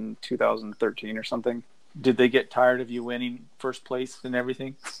stopped in 2013 or something. Did they get tired of you winning first place and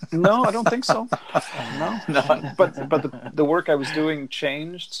everything? No, I don't think so. No. But the work I was doing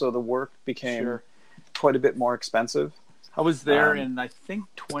changed, so the work became quite a bit more expensive. I was there in, I think,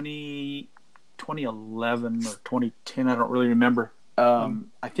 2011 or 2010. I don't really remember.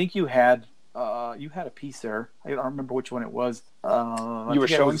 I think you had a piece there. I don't remember which one it was. You were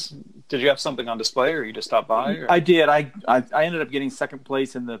showing. Did you have something on display, or you just stopped by? Or? I did. I ended up getting second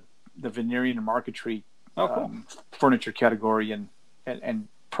place in the veneering and marquetry furniture category, and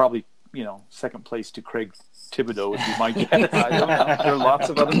probably second place to Craig Thibodeau would be my guess. I don't know. There are lots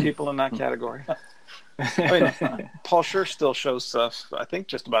of other people in that category. Paul Schur still shows stuff. I think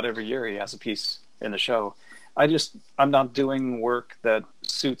just about every year he has a piece in the show. I'm not doing work that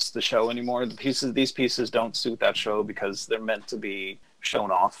suits the show anymore. These pieces don't suit that show because they're meant to be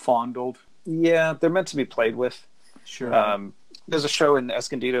shown off, fondled. Yeah, they're meant to be played with. Sure. There's a show in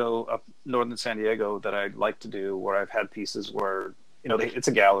Escondido up northern San Diego that I'd like to do where I've had pieces where, it's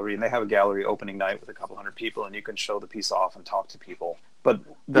a gallery, and they have a gallery opening night with a couple hundred people, and you can show the piece off and talk to people. But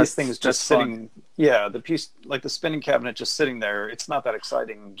this thing is just sitting. Yeah, the piece, like the spinning cabinet, just sitting there. It's not that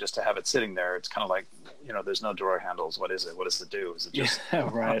exciting just to have it sitting there. It's kind of like, there's no drawer handles. What is it? What does it do? Is it just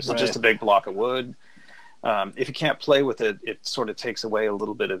just a big block of wood? If you can't play with it, it sort of takes away a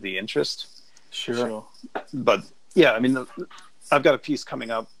little bit of the interest. Sure. But yeah, I've got a piece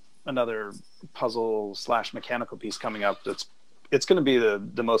coming up, another puzzle / mechanical piece coming up. It's going to be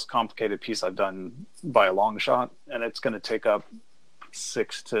the most complicated piece I've done by a long shot, and it's going to take up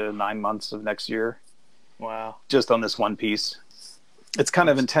 6 to 9 months of next year. Wow! Just on this one piece. It's kind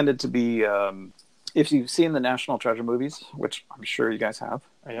of intended to be. If you've seen the National Treasure movies, which I'm sure you guys have,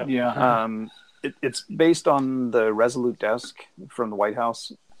 it's based on the Resolute desk from the White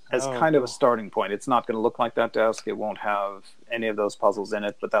House. As kind of a starting point. It's not going to look like that desk. It won't have any of those puzzles in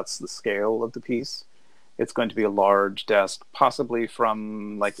it, but that's the scale of the piece. It's going to be a large desk, possibly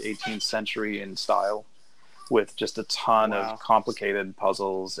from like 18th century in style, with just a ton of complicated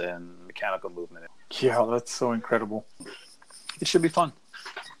puzzles and mechanical movement. Yeah, that's so incredible. It should be fun.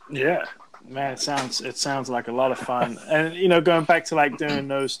 Yeah. Man, it sounds like a lot of fun. And going back to like doing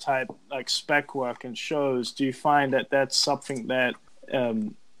those type like spec work and shows, do you find that that's something that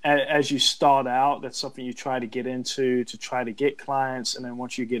as you start out, that's something you try to get into to try to get clients, and then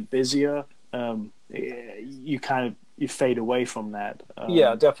once you get busier, you kind of you fade away from that.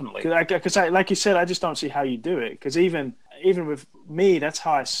 Yeah, definitely. Because like you said, I just don't see how you do it. Because even with me, that's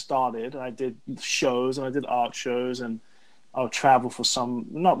how I started. I did shows and I did art shows, and I'll travel for some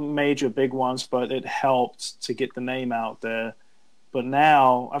not major big ones, but it helped to get the name out there. But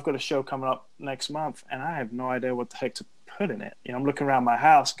now I've got a show coming up next month, and I have no idea what the heck to put in it. You know, I'm looking around my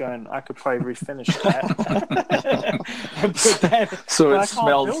house, going, I could probably refinish that. So I it can't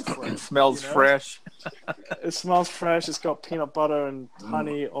smells you know? fresh. It smells fresh. It's got peanut butter and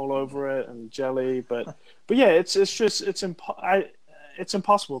honey all over it, and jelly. But yeah, it's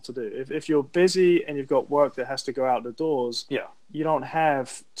impossible to do. If you're busy and you've got work that has to go out the doors, Yeah. you don't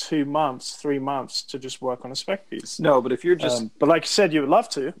have 2 months, 3 months to just work on a spec piece. No, but if you're just But like you said, you would love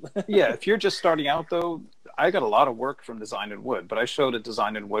to. yeah, if you're just starting out though, I got a lot of work from Design in Wood, but I showed at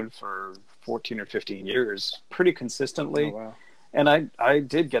Design in Wood for 14 or 15 years pretty consistently. Oh, wow. And I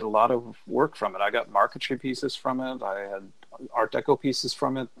did get a lot of work from it. I got marquetry pieces from it. I had Art Deco pieces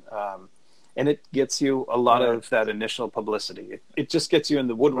from it. And it gets you a lot of that initial publicity. It just gets you in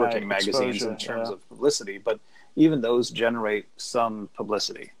the woodworking magazines in terms of publicity, but even those generate some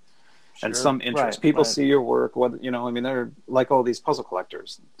publicity and some interest. People see your work. They're like all these puzzle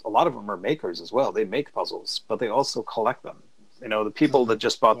collectors. A lot of them are makers as well. They make puzzles, but they also collect them. You know, the people that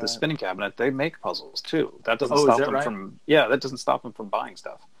just bought the spinning cabinet, they make puzzles too. That doesn't stop them from that doesn't stop them from buying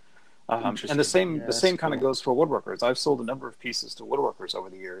stuff. And the same kind of goes for woodworkers. I've sold a number of pieces to woodworkers over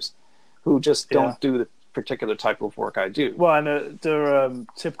the years who just don't do the particular type of work I do. Well, and they're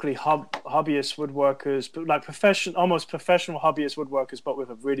typically hobbyist woodworkers, but like almost professional hobbyist woodworkers, but with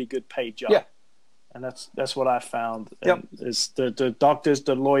a really good paid job. Yeah. And that's what I found. Is the doctors,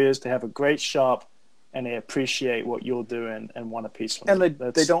 the lawyers, they have a great shop, and they appreciate what you're doing and want a piece from it.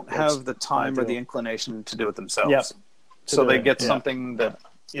 And they don't have the time or the inclination to do it themselves. Yep. So they get something that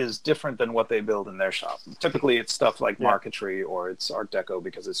is different than what they build in their shop. Typically, it's stuff like marquetry or it's Art Deco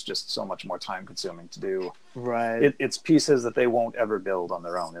because it's just so much more time consuming to do. Right. It's pieces that they won't ever build on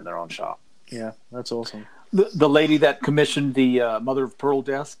their own in their own shop. Yeah, that's awesome. The lady that commissioned the Mother of Pearl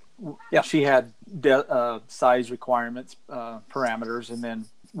desk, she had size requirements, parameters, and then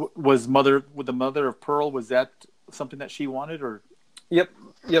with the Mother of Pearl, was that something that she wanted, or? Yep.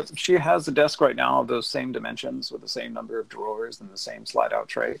 She has a desk right now of those same dimensions with the same number of drawers and the same slide-out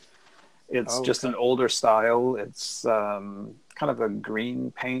tray. It's just an older style. It's kind of a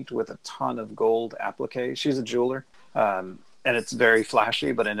green paint with a ton of gold applique. She's a jeweler, and it's very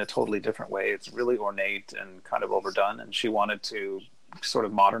flashy, but in a totally different way. It's really ornate and kind of overdone, and she wanted to sort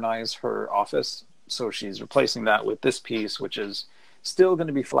of modernize her office. So she's replacing that with this piece, which is still going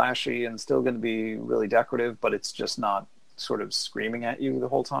to be flashy and still going to be really decorative, but it's just not sort of screaming at you the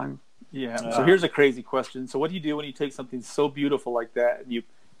whole time. Yeah. So here's a crazy question. So what do you do when you take something so beautiful like that and you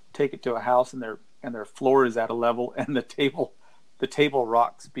take it to a house and their floor is at a level and the table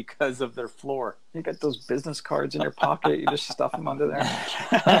rocks because of their floor? You got those business cards in your pocket. You just stuff them under there.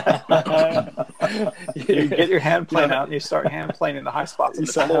 You get your hand plane out and you start hand planing the high spots on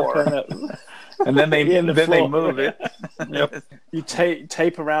the floor. And then they move it. Yep. You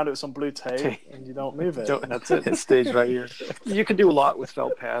tape around it with some blue tape and you don't move it. That's it. It stays right here. You can do a lot with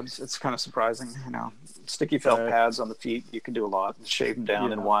felt pads. It's kind of surprising, sticky felt pads on the feet. You can do a lot. Shave them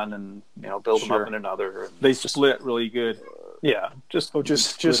down in one and build them up in another. They split really good. Yeah, just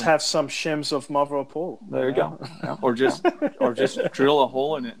have some shims of mother of pearl. There you go. Yeah. Or just drill a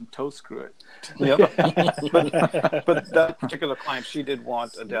hole in it and toe screw it. Yep. but that particular client, she did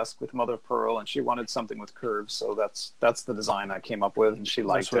want a desk with mother of pearl, and she wanted something with curves. So that's the design I came up with, and she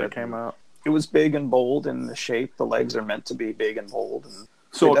liked it. It came out. It was big and bold in the shape. The legs are meant to be big and bold. And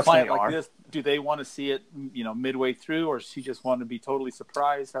so a client like this, do they want to see it, midway through, or she just want to be totally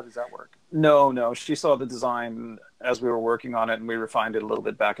surprised? How does that work? No. She saw the design as we were working on it, and we refined it a little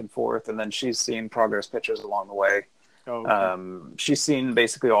bit back and forth. And then she's seen progress pictures along the way. Oh, okay. She's seen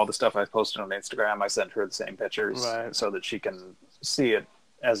basically all the stuff I posted on Instagram. I sent her the same pictures so that she can see it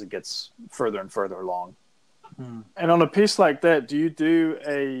as it gets further and further along. And on a piece like that, do you do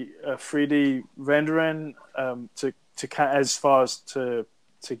a 3D rendering as far as to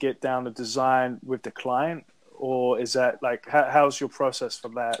get down the design with the client, or is that like how's your process for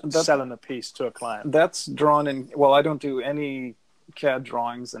that selling a piece to a client? That's drawn in. Well, I don't do any CAD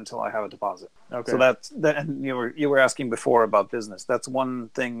drawings until I have a deposit. Okay. So that's and you were asking before about business. That's one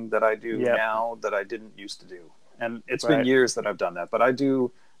thing that I do now that I didn't used to do, and it's been years that I've done that. But I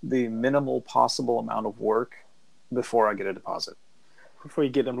do the minimal possible amount of work before I get a deposit. before you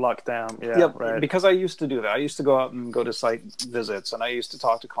get them locked down. Yeah, Yep, right. because I used to do that. I used to go out and go to site visits, and I used to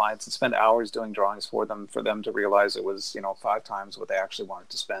talk to clients and spend hours doing drawings for them to realize it was, 5 times what they actually wanted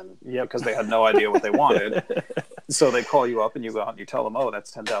to spend because they had no idea what they wanted. So they call you up and you go out and you tell them, oh,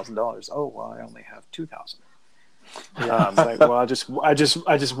 that's $10,000. Oh, well, I only have 2,000. Yeah, it's like, well, I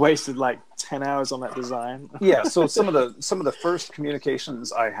just wasted like 10 hours on that design. Yeah, so some of the first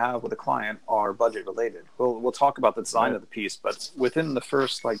communications I have with a client are budget related. We'll talk about the design of the piece, but within the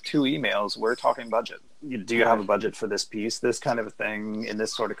first like 2 emails, we're talking budget. Do you have a budget for this piece, this kind of a thing, in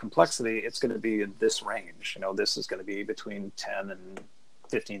this sort of complexity? It's going to be in this range. This is going to be between $10,000 and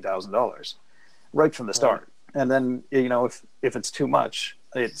 $15,000 right from the start. And then if it's too much,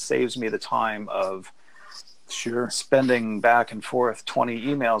 it saves me the time of spending back and forth 20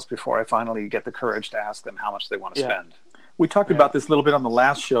 emails before I finally get the courage to ask them how much they want to spend. We talked about this a little bit on the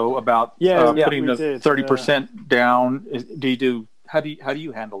last show about putting the 30% down. How do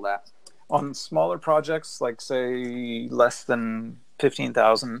you handle that? On smaller projects, like say less than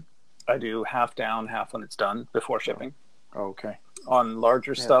 15,000, I do half down, half when it's done before shipping. Okay. On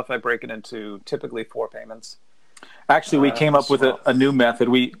larger stuff, I break it into typically 4 payments. Actually, we came up with a new method.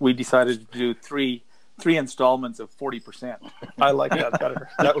 We decided to do three installments of 40%. I like that better.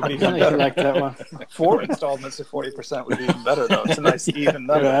 That would be even better. I like that one. 4 installments of 40% would be even better, though. It's a nice even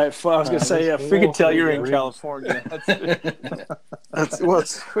number. Right. I was going to say, we could tell you're in California. We got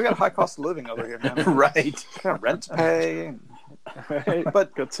a high cost of living over here, man. Right. Got rent to pay. Right.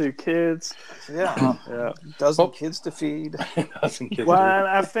 But got 2 kids. Yeah. Dozen kids to feed. Well,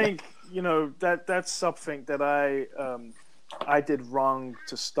 I think that's something that I did wrong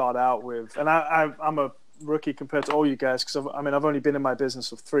to start out with, and I'm a rookie compared to all you guys because I've only been in my business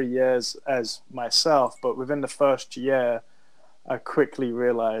for 3 years as myself, but within the first year, I quickly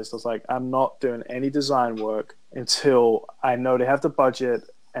realized I was like, I'm not doing any design work until I know they have the budget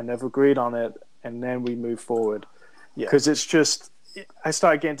and they've agreed on it, and then we move forward. Because it's just, I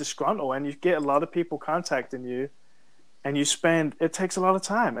started getting disgruntled, and you get a lot of people contacting you, and it takes a lot of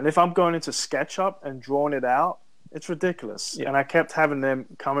time. And if I'm going into SketchUp and drawing it out, it's ridiculous. And I kept having them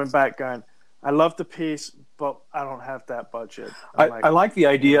coming back going, I love the piece, but I don't have that budget. I like the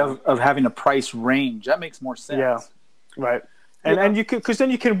idea of having a price range. That makes more sense. Yeah, right. And you could, because then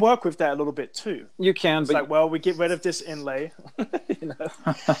you can work with that a little bit too. You can, but we get rid of this inlay.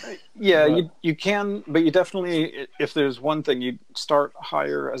 You can, but you definitely, if there's one thing, you start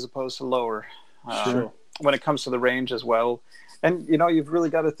higher as opposed to lower. Sure. When it comes to the range as well. And, you've really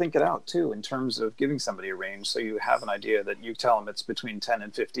got to think it out, too, in terms of giving somebody a range. So you have an idea that you tell them it's between 10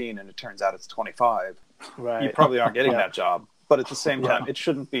 and 15, and it turns out it's 25. Right. You probably aren't getting that job. But at the same time, it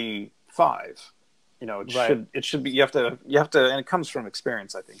shouldn't be 5. It should be, you have to, and it comes from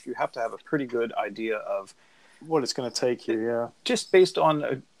experience, I think. You have to have a pretty good idea of what it's going to take you, just based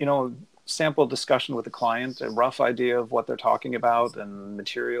on, sample discussion with the client, a rough idea of what they're talking about and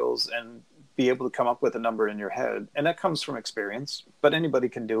materials, and be able to come up with a number in your head. And that comes from experience, but anybody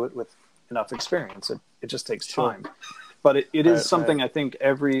can do it with enough experience. It just takes time. But it is something I think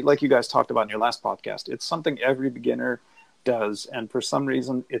like you guys talked about in your last podcast, it's something every beginner does. And for some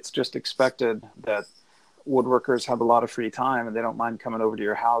reason, it's just expected that woodworkers have a lot of free time and they don't mind coming over to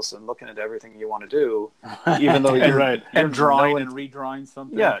your house and looking at everything you want to do, even though you're and drawing and redrawing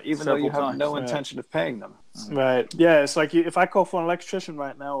something. Yeah, even though you have no intention of paying them. Right. Yeah, it's like if I call for an electrician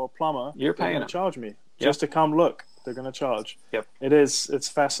right now or a plumber, you're paying to them. Charge me just to come look. They're going to charge. Yep. It's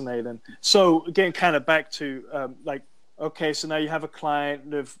fascinating. So getting kind of back to okay, so now you have a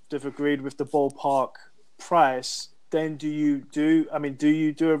client, they've agreed with the ballpark price. Then do you do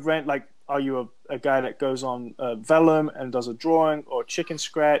a rent? Like, are you a guy that goes on Vellum and does a drawing or chicken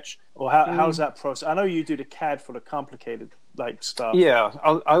scratch, or how's that process? I know you do the CAD for the complicated stuff. Yeah,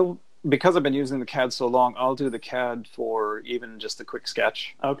 I'll because I've been using the CAD so long, I'll do the CAD for even just a quick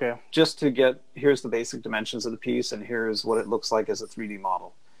sketch. Okay. Just to here's the basic dimensions of the piece, and here's what it looks like as a 3D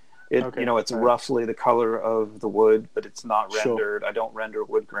model. It's roughly the color of the wood, but it's not rendered. I don't render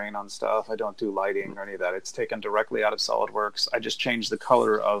wood grain on stuff. I don't do lighting or any of that. It's taken directly out of SolidWorks. I just change the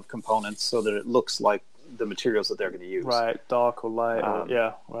color of components so that it looks like the materials that they're going to use. Right, dark or light.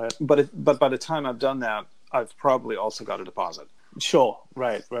 Right. But by the time I've done that, I've probably also got a deposit. Sure.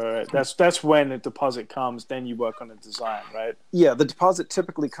 Right. That's when the deposit comes. Then you work on the design, right? Yeah, the deposit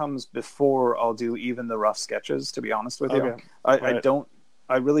typically comes before I'll do even the rough sketches. To be honest with you,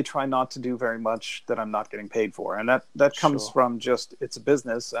 I really try not to do very much that I'm not getting paid for, and that comes from just it's a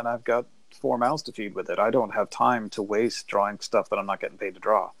business, and I've got 4 mouths to feed with it. I don't have time to waste drawing stuff that I'm not getting paid to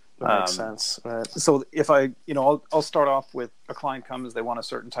draw. That makes sense. Right. So if I'll start off with a client comes, they want a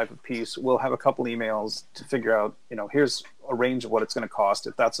certain type of piece. We'll have a couple emails to figure out, here's a range of what it's going to cost.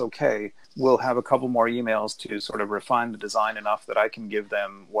 If that's okay, we'll have a couple more emails to sort of refine the design enough that I can give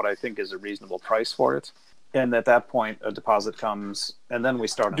them what I think is a reasonable price for it. And at that point, a deposit comes, and then we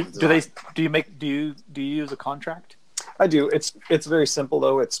start. Do you use a contract? I do. It's very simple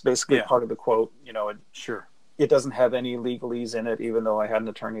though. It's basically part of the quote. Sure. It doesn't have any legalese in it, even though I had an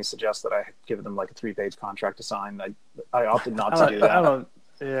attorney suggest that I give them like a 3-page contract to sign. I opted not to do that. I don't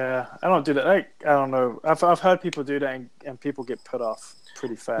do that. I don't know. I've heard people do that, and people get put off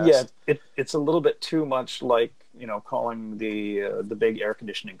pretty fast. Yeah, it's a little bit too much like calling the big air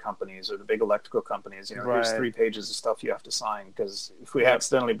conditioning companies or the big electrical companies. Here's 3 pages of stuff you have to sign, because if we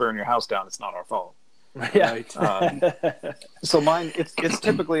accidentally burn your house down, it's not our fault. Yeah. Right. So mine, it's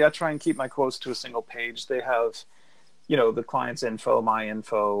typically, I try and keep my quotes to a single page. They have, the client's info, my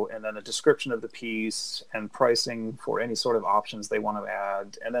info, and then a description of the piece and pricing for any sort of options they want to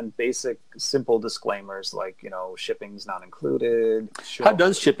add, and then basic, simple disclaimers like, shipping's not included. How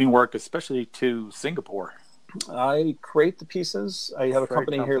does shipping work, especially to Singapore? I crate the pieces. I have a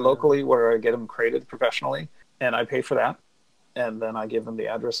company here locally where I get them crated professionally, and I pay for that. And then I give them the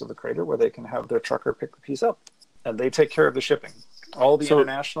address of the crater where they can have their trucker pick the piece up. And they take care of the shipping. All the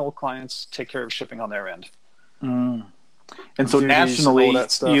international clients take care of shipping on their end. Mm. And so nationally,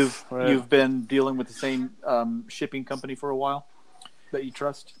 you've been dealing with the same shipping company for a while that you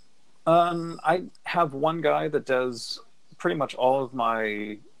trust? I have one guy that does pretty much all of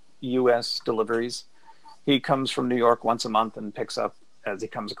my U.S. deliveries. He comes from New York once a month and picks up as he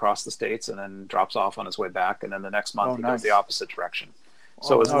comes across the States, and then drops off on his way back. And then the next month he goes the opposite direction.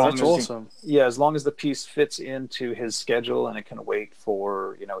 So as long as the piece fits into his schedule and it can wait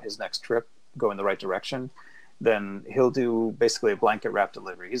for, his next trip, go in the right direction, then he'll do basically a blanket wrap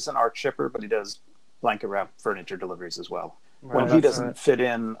delivery. He's an art shipper, but he does blanket wrap furniture deliveries as well. When he doesn't fit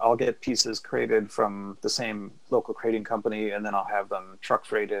in, I'll get pieces crated from the same local crating company, and then I'll have them truck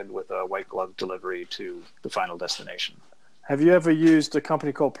freighted with a white glove delivery to the final destination. Have you ever used a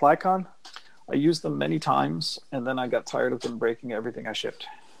company called Plycon? I used them many times, and then I got tired of them breaking everything I shipped.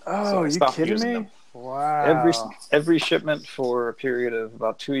 Oh, you kidding me? Them. Wow. Every shipment for a period of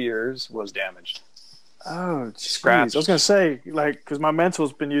about 2 years was damaged. Oh, scratched. I was going to say, because my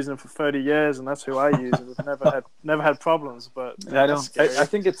mentor's been using them for 30 years, and that's who I use, and we've never had problems. But I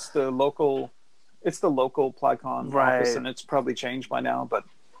think it's the local Plycon office, and it's probably changed by now, but.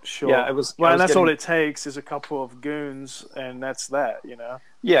 Sure. Yeah, and that's all it takes is a couple of goons, and that's that,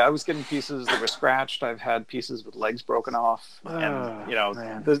 Yeah, I was getting pieces that were scratched. I've had pieces with legs broken off, and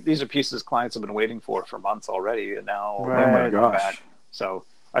these are pieces clients have been waiting for months already, and now they're coming back. So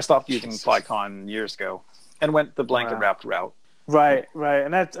I stopped using Plycon years ago and went the blanket wrapped route. Right,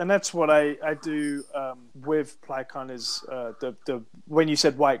 and that's what I do with Plycon is the when you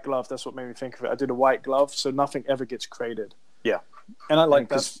said white glove, that's what made me think of it. I do the white glove, so nothing ever gets crated. Yeah. And I like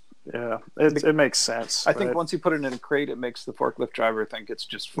that. Yeah, it makes sense. I think once you put it in a crate, it makes the forklift driver think it's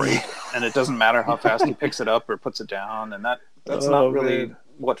just freight, and it doesn't matter how fast he picks it up or puts it down. And that's not really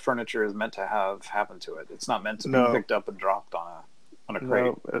what furniture is meant to have happen to it. It's not meant to be picked up and dropped on a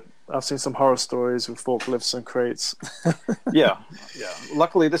crate. No, I've seen some horror stories with forklifts and crates. Yeah.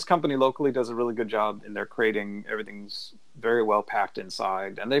 Luckily, this company locally does a really good job in their crating. Everything's very well packed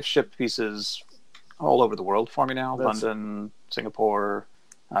inside, and they've shipped pieces all over the world for me now. London, Singapore,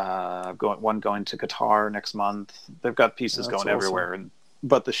 going to Qatar next month. They've got pieces going everywhere.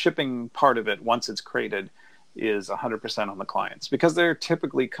 But the shipping part of it, once it's crated, is 100% on the clients, because they're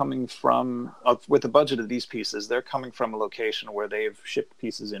typically coming from, with the budget of these pieces, they're coming from a location where they've shipped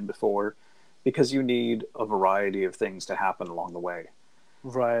pieces in before, because you need a variety of things to happen along the way.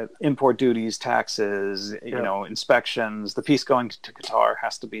 Right. Import duties, taxes, inspections. The piece going to Qatar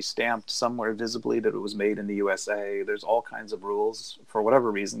has to be stamped somewhere visibly that it was made in the USA. There's all kinds of rules. For whatever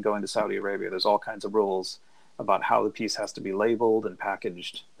reason, going to Saudi Arabia, there's all kinds of rules about how the piece has to be labeled and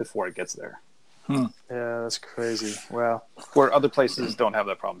packaged before it gets there. Yeah, that's crazy. Wow. Where other places don't have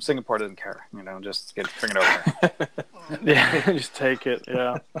that problem. Singapore doesn't care. Just bring it over. Yeah, just take it.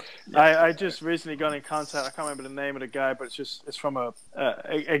 Yeah. I just recently got in contact. I can't remember the name of the guy, but it's from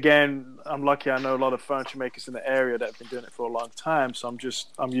again, I'm lucky I know a lot of furniture makers in the area that have been doing it for a long time. So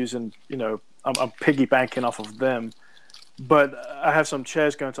I'm using, I'm piggy banking off of them. But I have some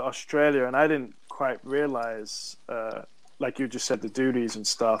chairs going to Australia, and I didn't quite realize, like you just said, the duties and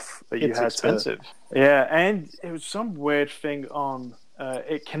stuff that you had expensive. Yeah, and it was some weird thing on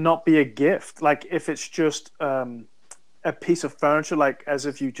it cannot be a gift. Like if it's just a piece of furniture, like as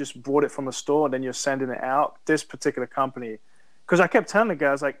if you just bought it from a store and then you're sending it out. This particular company because I kept telling the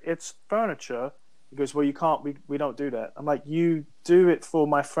guys like it's furniture. He goes, well, you can't. We don't do that. I'm like, you do it for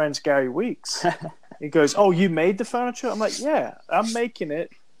my friends Gary Weeks. He goes, oh, you made the furniture? I'm like, yeah, I'm making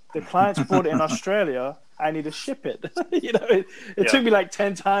it. The clients bought it in Australia. I need to ship it. It took me like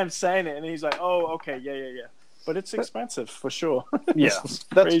 10 times saying it, and he's like, oh, okay, yeah. But it's expensive for sure. Yeah,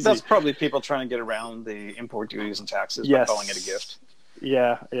 that's probably people trying to get around the import duties and taxes by calling it a gift.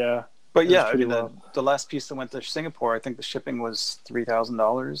 Yeah. But yeah, I mean, the last piece that went to Singapore, I think the shipping was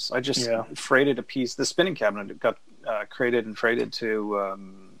 $3,000. I just freighted a piece. The spinning cabinet got created and freighted to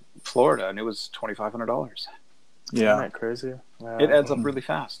Florida, and it was $2,500. Yeah, isn't that crazy? Wow. It adds up really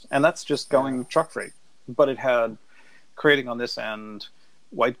fast, and that's just going truck freight. But it had creating on this end,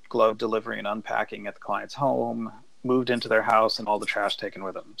 white glove delivery and unpacking at the client's home, moved into their house, and all the trash taken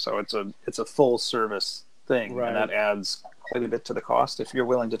with them. So it's a full service thing, and that adds quite a bit to the cost. If you're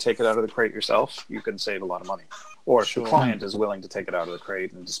willing to take it out of the crate yourself, you can save a lot of money. Or if the client is willing to take it out of the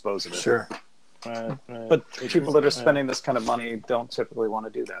crate and dispose of it. Sure. Right. But people that are spending this kind of money don't typically want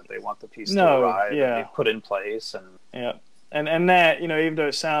to do that. They want the piece to arrive and be put in place. And that, even though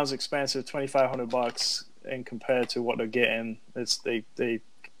it sounds expensive, $2,500 and compared to what they're getting, it's they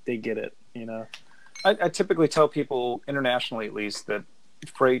get it. I typically tell people internationally, at least, that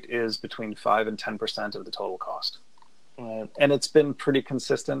freight is between 5 and 10% of the total cost. Right. And it's been pretty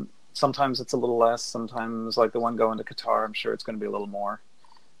consistent. Sometimes it's a little less. Sometimes, like the one going to Qatar, I'm sure it's going to be a little more.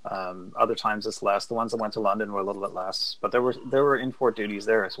 Other times it's less. The ones that went to London were a little bit less. But there were import duties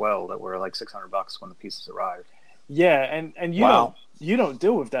there as well that were like $600 when the pieces arrived. Yeah, and you don't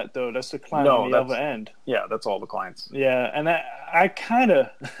deal with that though. That's the client on the other end. Yeah, that's all the clients. Yeah, and I kind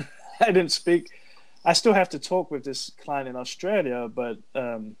of I didn't speak. I still have to talk with this client in Australia, but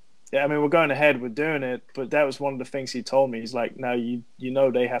yeah, I mean, we're going ahead with doing it, but that was one of the things he told me. He's like, now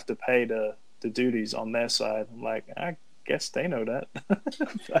they have to pay the duties on their side. I'm like, I guess they know that.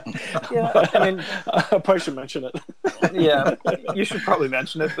 Yeah, I mean, I probably should mention it. Yeah, you should probably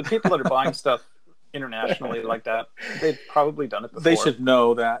mention it. But people that are buying stuff internationally like that, they've probably done it before. They should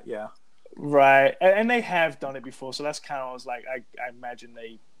know that, yeah. Right, and they have done it before, so that's kind of like I imagine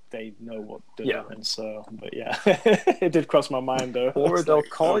they know what they're doing. So, but yeah, it did cross my mind though. Or they'll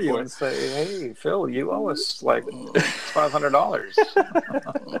call you and say, "Hey, Phil, you owe us like $500."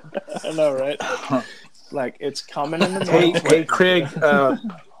 I know, right? Like it's coming in the mail. Hey, Craig,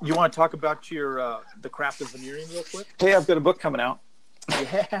 you want to talk about your the craft of veneering real quick? Hey, I've got a book coming out.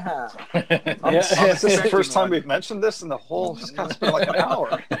 Yeah. This is the first time we've mentioned this in the whole. It's been like an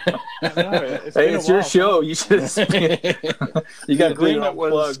hour. It's your show. You should. You got agreement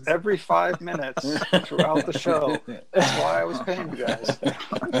was every 5 minutes throughout the show. That's why I was paying you guys.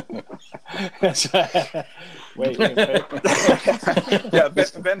 Wait. Yeah,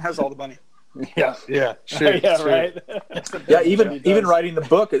 Ben has all the money. Yeah, sure. Yeah, right. Yeah, even writing the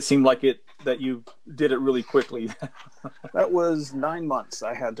book, it seemed like that you did it really quickly. That was 9 months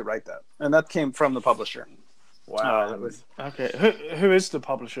I had to write that, and that came from the publisher. Wow, that was okay. Who is the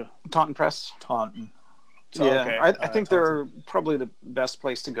publisher? Taunton Press. Taunton. So, yeah, okay. I think they're probably the best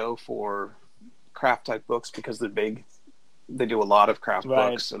place to go for craft type books because they're big. They do a lot of craft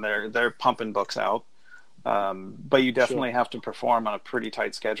books, and they're pumping books out. But you definitely have to perform on a pretty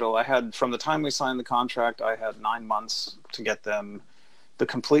tight schedule. I had, from the time we signed the contract, I had 9 months to get them the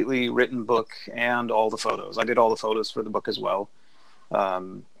completely written book and all the photos. I did all the photos for the book as well.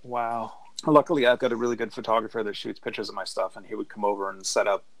 Wow. Luckily, I've got a really good photographer that shoots pictures of my stuff, and he would come over and set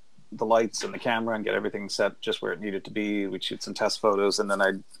up the lights and the camera and get everything set just where it needed to be. We'd shoot some test photos, and then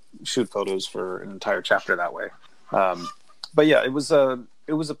I'd shoot photos for an entire chapter that way. But yeah, it was a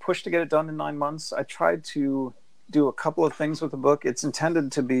push to get it done in 9 months. I tried to do a couple of things with the book. It's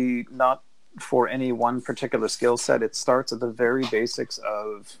intended to be not for any one particular skill set. It starts at the very basics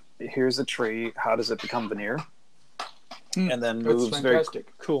of here's a tree, how does it become veneer? And then moves very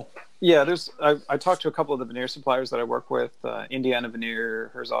cool. Yeah, I talked to a couple of the veneer suppliers that I work with, Indiana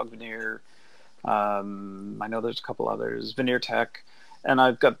Veneer, Herzog Veneer. I know there's a couple others, Veneer Tech, and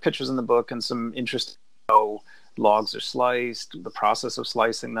I've got pictures in the book and some interesting how logs are sliced, the process of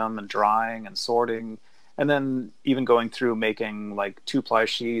slicing them and drying and sorting, and then even going through making like 2-ply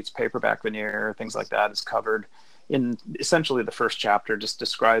sheets, paperback veneer, things like that is covered in essentially the first chapter, just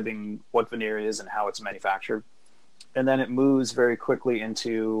describing what veneer is and how it's manufactured. And then it moves very quickly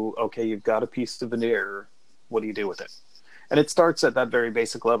into, okay, you've got a piece of veneer, what do you do with it? And it starts at that very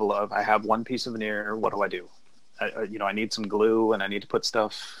basic level of, I have one piece of veneer, what do I do? I need some glue and I need to put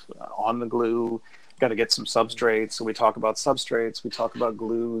stuff on the glue. Got to get some substrates. So we talk about substrates, we talk about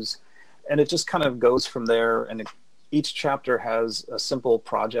glues, and it just kind of goes from there. And each chapter has a simple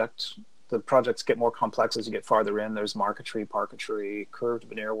project the projects get more complex as you get farther in. There's marquetry, parquetry, curved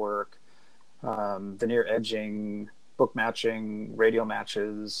veneer work, veneer edging, book matching, radial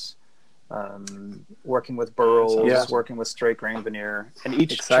matches, working with burls, working with straight grain veneer. And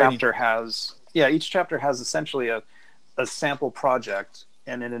each chapter has essentially a sample project.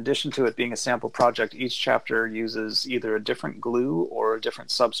 And in addition to it being a sample project, each chapter uses either a different glue or a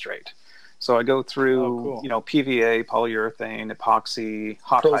different substrate. So I go through, PVA, polyurethane, epoxy,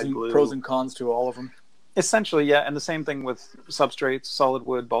 hot hide glue. Pros and cons to all of them. Essentially, yeah. And the same thing with substrates, solid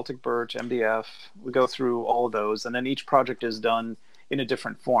wood, Baltic birch, MDF. We go through all of those. And then each project is done in a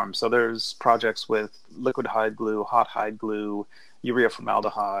different form. So there's projects with liquid hide glue, hot hide glue, urea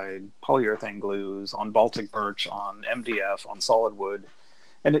formaldehyde, polyurethane glues, on Baltic birch, on MDF, on solid wood.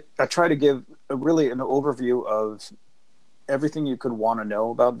 And I try to give an overview of everything you could want to know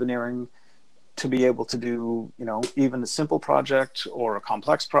about veneering to be able to do, even a simple project or a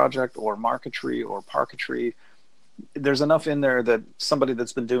complex project or marquetry or parquetry. There's enough in there that somebody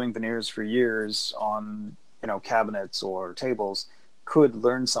that's been doing veneers for years on, cabinets or tables could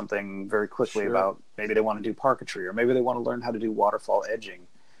learn something very quickly about, maybe they want to do parquetry, or maybe they want to learn how to do waterfall edging.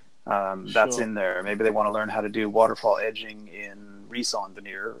 That's in there. Maybe they want to learn how to do waterfall edging in Reson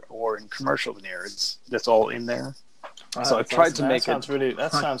veneer or in commercial veneer. That's all in there. So I've tried to make it.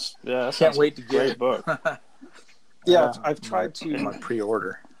 Can't wait to get it. Book. I've tried to my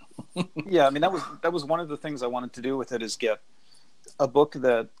pre-order. Yeah, I mean that was one of the things I wanted to do with it, is get a book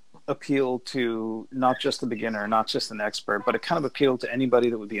that appealed to not just the beginner, not just an expert, but it kind of appealed to anybody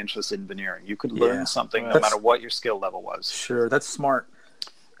that would be interested in veneering. You could learn something no matter what your skill level was. Sure, that's smart.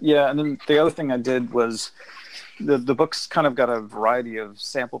 Yeah, and then the other thing I did was the book's kind of got a variety of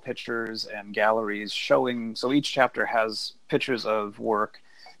sample pictures and galleries showing. So each chapter has pictures of work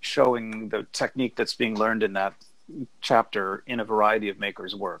showing the technique that's being learned in that chapter in a variety of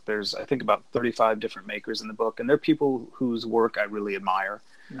makers' work. There's, I think, about 35 different makers in the book, and they're people whose work I really admire.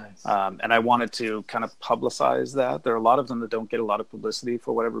 Nice. And I wanted to kind of publicize that. There are a lot of them that don't get a lot of publicity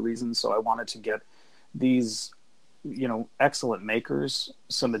for whatever reason, so I wanted to get these excellent makers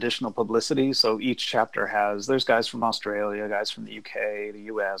some additional publicity. So each chapter there's guys from Australia, guys from the UK, the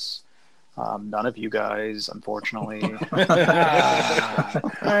US, none of you guys, unfortunately.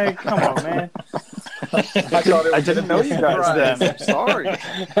 Hey, come on, man. I didn't know you guys then. I'm sorry.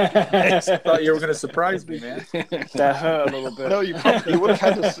 I thought you were going to surprise me, man. That hurt a little bit. No, you would have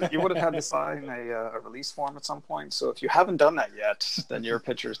had to sign a release form at some point. So if you haven't done that yet, then your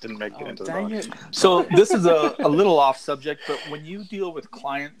pictures didn't make it into the book. So this is a little off subject, but when you deal with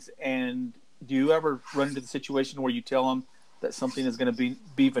clients, and do you ever run into the situation where you tell them that something is going to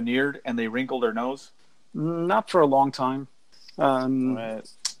be veneered and they wrinkle their nose? Not for a long time. Right.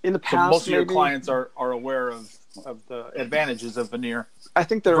 In the past, so most of your clients are aware of the advantages of veneer. I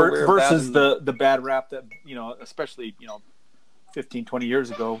think they're aware versus of that the bad rap that, especially 15, 20 years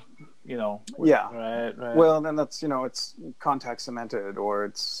ago, Yeah. Right. Well, then that's, it's contact cemented, or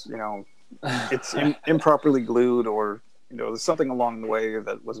it's, it's improperly glued, or, there's something along the way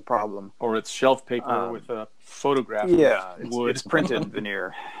that was a problem. Or it's shelf paper with a photograph. Yeah, of wood. It's printed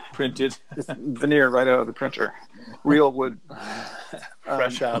veneer. Printed. It's veneer right out of the printer. Real wood.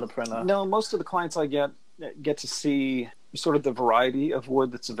 Fresh out of the printer. No, most of the clients I get to see sort of the variety of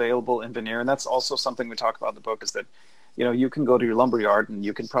wood that's available in veneer. And that's also something we talk about in the book, is that, you can go to your lumber yard and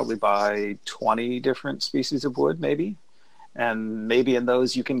you can probably buy 20 different species of wood, maybe. And maybe in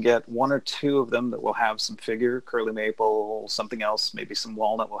those you can get one or two of them that will have some figure, curly maple, something else, maybe some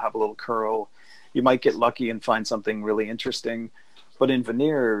walnut will have a little curl. You might get lucky and find something really interesting. But in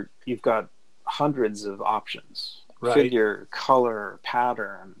veneer, you've got hundreds of options. Right. Figure, color,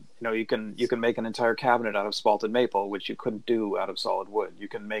 pattern. You can make an entire cabinet out of spalted maple, which you couldn't do out of solid wood. You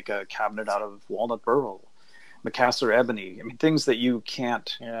can make a cabinet out of walnut burl, Macassar ebony. I mean, things that you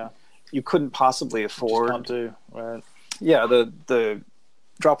couldn't possibly afford. Just can't do. Right. Yeah, the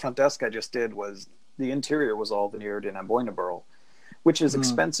drop front desk I just did was, the interior was all veneered in Amboina burl, which is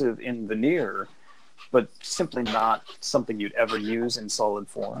expensive in veneer, but simply not something you'd ever use in solid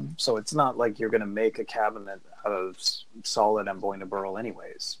form. So it's not like you're going to make a cabinet out of solid Amboina burl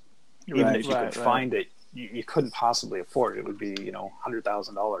anyways. Even if you could find it, you couldn't possibly afford it. It would be,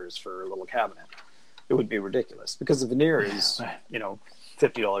 $100,000 for a little cabinet. It would be ridiculous, because the veneer is,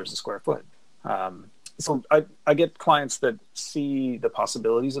 $50 a square foot. So I get clients that see the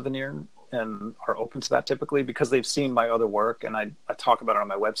possibilities of veneer and are open to that, typically because they've seen my other work, and I talk about it on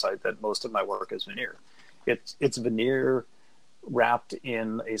my website that most of my work is veneer. It's veneer wrapped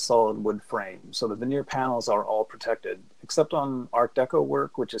in a solid wood frame. So the veneer panels are all protected, except on Art Deco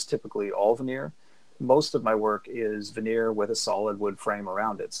work, which is typically all veneer. most of my work is veneer with a solid wood frame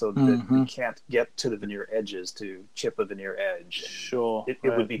around it, so that you can't get to the veneer edges to chip a veneer edge. Sure. It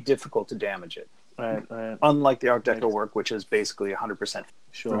would be difficult to damage it. Right. Unlike the Art Deco work, which is basically 100%.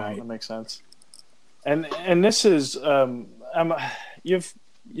 Sure, Right. that makes sense. And this is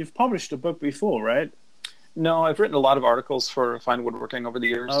you've published a book before, right? No, I've written a lot of articles for Fine Woodworking over the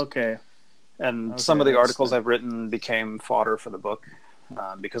years. Okay. And some of the articles I've written became fodder for the book,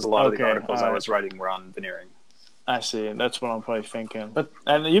 because a lot of the articles I was writing were on veneering. I see. That's what I'm probably thinking.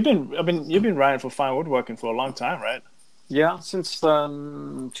 And you've been writing for Fine Woodworking for a long time, right? Yeah, since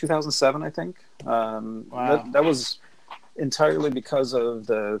 2007, I think. Wow. That was entirely because of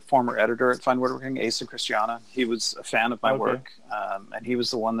the former editor at Fine Woodworking, Asa Christiana. He was a fan of my work, and he was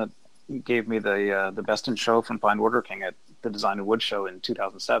the one that gave me the Best in Show from Fine Woodworking at the Design and Wood Show in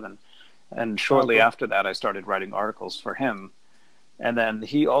 2007. And shortly after that, I started writing articles for him. And then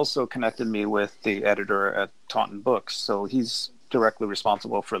he also connected me with the editor at Taunton Books, so he's directly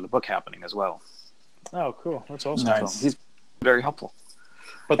responsible for the book happening as well. Oh, cool. That's awesome. Nice. So he's very helpful.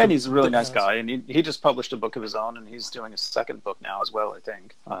 And he's a really nice guy, and he just published a book of his own, and he's doing a second book now as well, I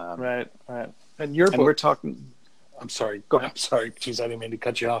think. Right. And your book, we're talking. I'm sorry. Go ahead. I'm sorry. Jeez, I didn't mean to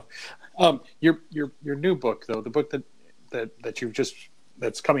cut you off. Your new book, though, the book that you've just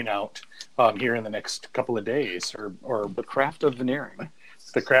that's coming out here in the next couple of days, or The Craft of Veneering.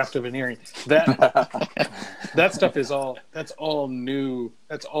 The Craft of Veneering. That stuff is all new.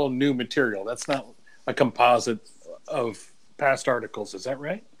 That's all new material. That's not a composite of past articles. Is that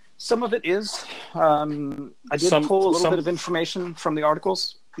right? Some of it is. I did pull a little bit of information from the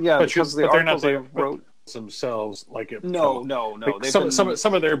articles. Yeah, because the articles I wrote themselves, like it. No. Like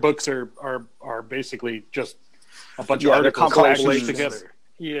some of their books are basically just a bunch of articles compilations together.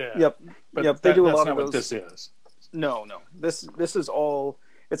 Yeah. Yep. But they do a lot not of what those. this is. No. This is all.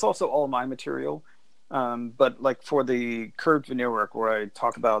 It's also all my material. But like for the curved veneer work, where I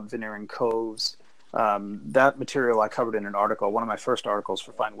talk about veneering coves, that material I covered in an article, one of my first articles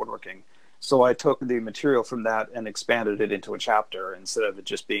for Fine Woodworking. So I took the material from that and expanded it into a chapter instead of it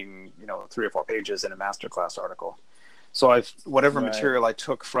just being 3 or 4 pages in a masterclass article. So whatever material I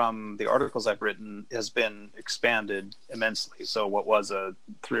took from the articles I've written has been expanded immensely. So what was a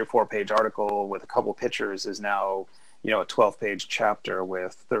 3 or 4 page article with a couple pictures is now a 12-page chapter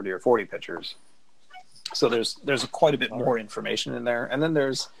with 30 or 40 pictures. So there's quite a bit more information in there, and then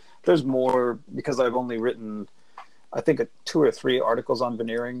there's more because I've only written, I think, 2 or 3 articles on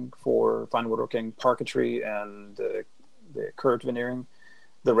veneering for Fine Woodworking, parquetry, and the curved veneering.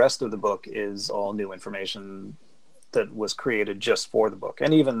 The rest of the book is all new information that was created just for the book,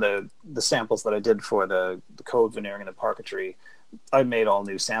 and even the samples that I did for the code veneering and the parquetry, I made all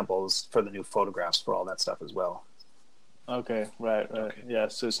new samples for the new photographs for all that stuff as well. Okay, right. Okay. Yeah,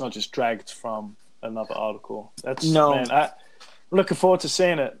 so it's not just dragged from another article. That's no. Man, I'm looking forward to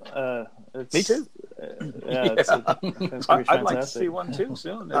seeing it. Me too. It's I'd like to see one too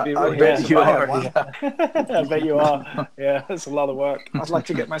soon. It'd be really bet you are. I bet you are. Yeah, it's a lot of work. I'd like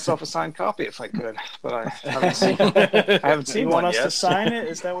to get myself a signed copy if I could, but I haven't seen You one want us yet. to sign it?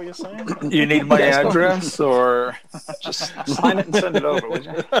 Is that what you're saying? You need my address, or just sign it and send it over, would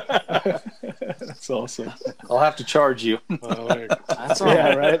you? That's awesome. I'll have to charge you. That's all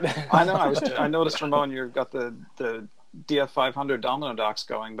Yeah, right. right. I know. I noticed, Ramon, you've got the DF500 domino docks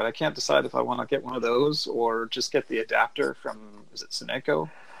going, but I can't decide if I want to get one of those or just get the adapter from, is it Seneco?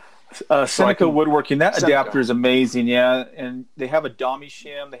 Seneca Woodworking, that Seneca. adapter is amazing, yeah. And they have a Domi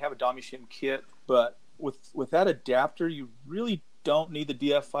shim. They have a Domi shim kit, but with that adapter, you really don't need the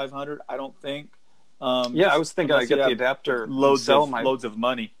DF500, I don't think. I was thinking I'd get the adapter loads of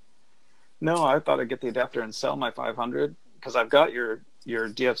money. No, I thought I'd get the adapter and sell my 500 because I've got your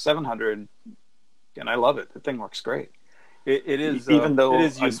DF700 and I love it. The thing works great. It is, even though it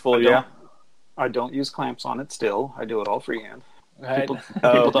is useful. I don't use clamps on it still. I do it all freehand. Right.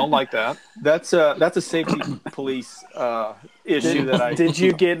 People don't like that. That's a safety police issue that I. Did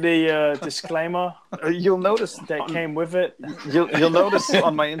you get the disclaimer You'll notice that came with it? You'll notice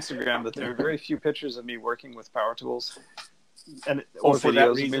on my Instagram that there are very few pictures of me working with power tools, or for that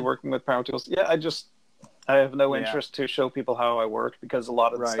videos of me reason? working with power tools. Yeah, I have no interest to show people how I work because a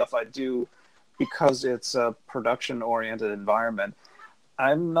lot of the stuff I do, because it's a production-oriented environment,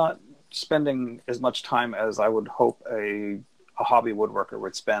 I'm not spending as much time as I would hope a hobby woodworker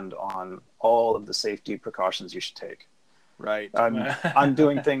would spend on all of the safety precautions you should take. Right. I'm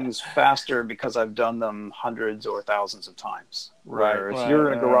doing things faster because I've done them hundreds or thousands of times. Whereas if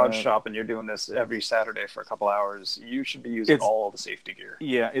you're in a garage shop and you're doing this every Saturday for a couple hours, you should be using all the safety gear.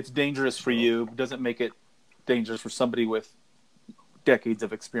 Yeah, it's dangerous for you. Doesn't make it dangerous for somebody with decades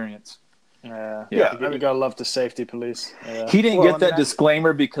of experience. Yeah, Yeah, You gotta love the safety police. Yeah. He didn't Well, get I that mean,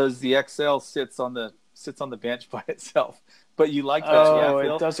 disclaimer because the XL sits on the bench by itself. But you like that, Oh, yeah,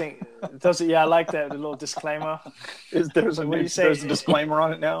 Phil? it doesn't. Yeah, I like that. The little disclaimer. there's What do you say? there's a disclaimer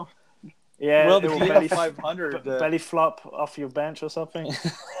on it now. Yeah, Well, it the will DF500. belly flop off your bench or something.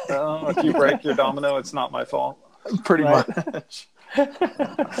 If you break your domino, it's not my fault. Pretty Right. much.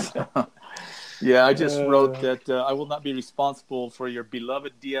 Yeah, I just wrote that I will not be responsible for your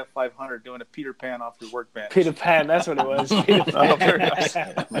beloved DF500 doing a Peter Pan off your workbench. Peter Pan, that's what it was. Peter Pan. Oh, very nice.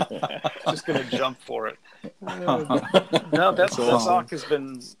 Just gonna jump for it. No, that sock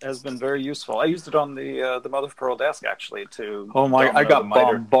has been very useful. I used it on the mother of pearl desk actually to. Oh my! I domino got the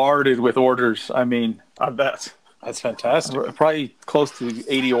miter. bombarded with orders. I mean, I bet. That's fantastic. probably close to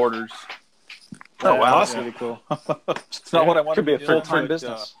 80 orders. Oh wow, That's really cool. It's not what I wanted could be a to do, full-time but,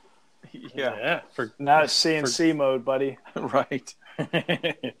 business. Yeah, Now it's CNC mode, buddy. right.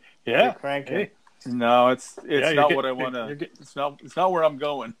 Yeah. Cranking. No, it's Yeah, not you're what I get- want you're to. get- It's not where I'm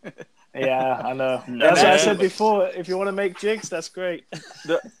going. Yeah, I know. No, That's what I man. said before. If you want to make jigs, that's great.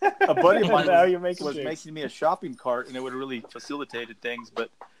 A buddy of mine Now you're making was jigs. making me a shopping cart, and it would have really facilitated things. But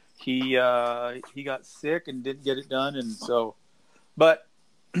he got sick and didn't get it done, and so. But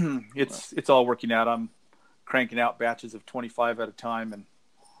it's all working out. I'm cranking out batches of 25 at a time, and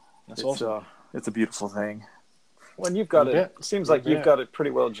That's it's awesome. it's a beautiful thing. When you've got You it, bet. it seems like You you've bet. got it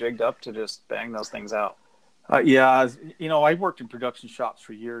pretty well jigged up to just bang those things out. Yeah, I worked in production shops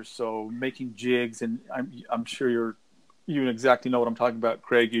for years, so making jigs, and I'm sure you exactly know what I'm talking about,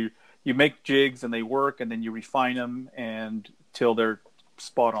 Craig. You make jigs and they work, and then you refine them and till they're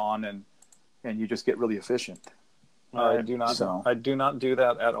spot on, and you just get really efficient. I do not. So- I do not do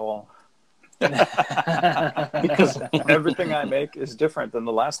that at all. Because everything I make is different than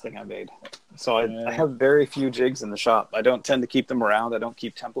the last thing I made. So I have very few jigs in the shop. I don't tend to keep them around. I don't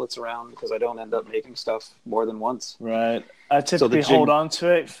keep templates around because I don't end up making stuff more than once. Right. I typically jig- hold on to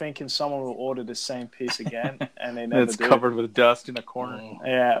it thinking someone will order the same piece again, and they never It's do. covered with dust in a corner.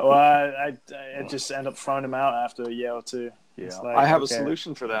 Yeah, well, I just end up throwing them out after a year or two. It's Yeah. like, I have okay. a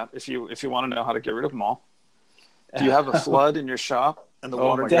solution for that. If you want to know how to get rid of them all, do you have a flood in your shop and the Oh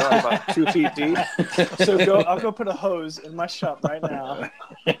water my gets God. about 2 feet deep? So I'll go put a hose in my shop right now.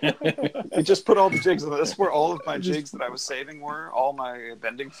 You just put all the jigs. That's where all of my jigs that I was saving were. All my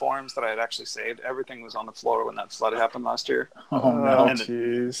bending forms that I had actually saved. Everything was on the floor when that flood happened last year. Oh no! And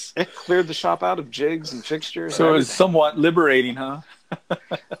jeez. It cleared the shop out of jigs and fixtures. So and it's somewhat liberating, huh?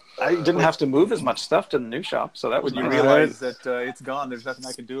 I didn't have to move as much stuff to the new shop, so that was When you nice. realize that it's gone, there's nothing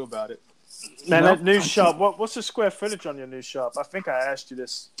I can do about it. Man, No. that new shop. What's the square footage on your new shop? I think I asked you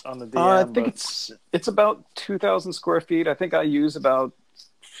this on the DM. I think but- it's about 2,000 square feet. I think I use about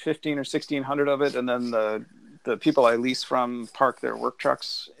 15 or 1,600 of it, and then the people I lease from park their work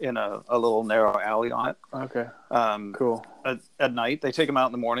trucks in a little narrow alley on it. okay. Um, Cool. at night, they take them out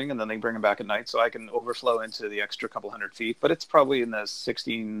in the morning, and then they bring them back at night, so I can overflow into the extra couple hundred feet. But it's probably in the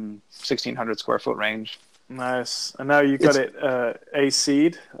 1,600 square foot range. Nice. And now you got it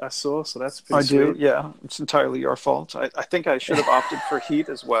AC'd, I saw, so that's pretty I do, sweet. yeah. It's entirely your fault. I think I should have opted for heat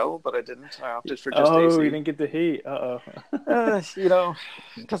as well, but I didn't. I opted for just Oh, AC. you didn't get the heat.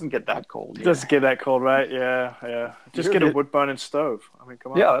 It doesn't get that cold. It doesn't get that cold, right? Yeah. Just You're get a good. wood burning stove. I mean,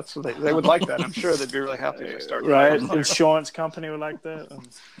 come on. Yeah, that's what they would like that. I'm sure they'd be really happy if I started. Right. fires. Insurance company would like that.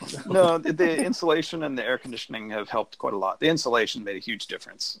 No, the insulation and the air conditioning have helped quite a lot. The insulation made a huge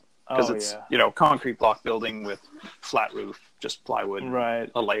difference because Oh, it's yeah. concrete block building with flat roof, just plywood, Right.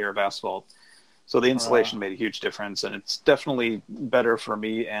 a layer of asphalt. So the insulation made a huge difference, and it's definitely better for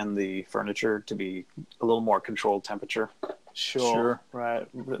me and the furniture to be a little more controlled temperature. Sure. Right.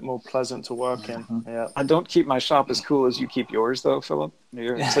 A bit more pleasant to work in. Yeah. I don't keep my shop as cool as you keep yours, though, Philip.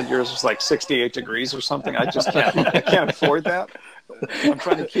 You said yours was like 68 degrees or something. I just can't. I can't afford that. I'm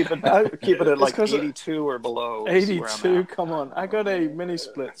trying to keep it at like 'cause 82 or below. is where I'm 82. at. Come on. I got a mini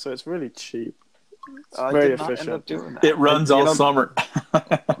split, so it's really cheap. I very did not end efficient. up doing that. It runs You all know, summer.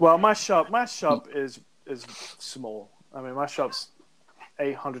 Well, my shop is small. I mean, my shop's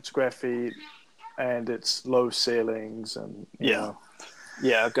 800 square feet, and it's low ceilings, and you Yeah. know.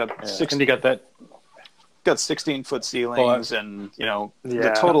 Yeah, I've got And you got that. 16-foot ceilings, and the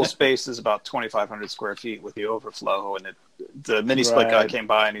Yeah. total space is about 2,500 square feet with the overflow. And the mini split guy Right. came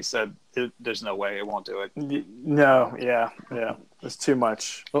by and he said, "There's no way it won't do it." No, yeah, it's too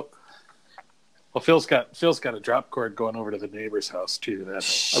much. Well, Phil's got a drop cord going over to the neighbor's house too. That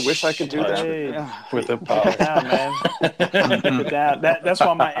I wish I could do that. Hey. Yeah. with the power. Down, man. Get down. That's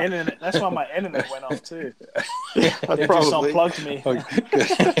why my internet went off too. They just Probably. unplugged me.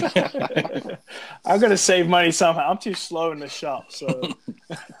 I'm gonna save money somehow. I'm too slow in the shop, so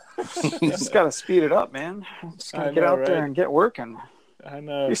You just got to speed it up, man. Just got to get out there and get working. I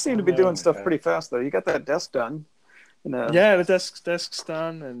know. You seem to be doing stuff pretty fast, though. You got that desk done. Yeah, the desk's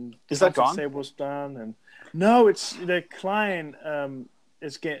done, and is that gone? Table's done, and no, it's the client.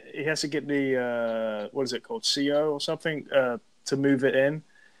 He has to get the what is it called, CO or something, to move it in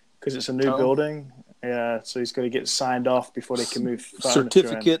because it's a new building. Yeah, so he's got to get signed off before they can move.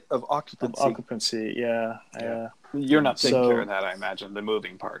 Certificate of occupancy. Occupancy, yeah. You're not taking care of that, I imagine, the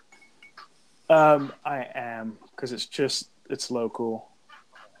moving part. I am, because it's local.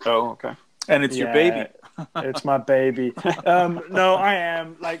 Oh, okay. And it's your baby. It's my baby. No, I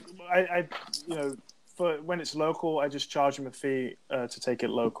am. Like, I for when it's local, I just charge them a fee to take it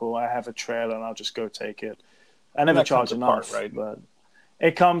local. I have a trailer, and I'll just go take it. I never charge enough, right? But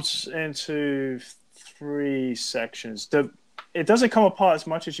it comes into 3 sections. It doesn't come apart as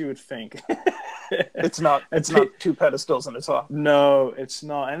much as you would think. It's not 2 pedestals in the top. No, it's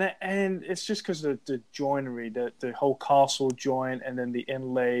not, and it's just because the joinery, the whole castle joint, and then the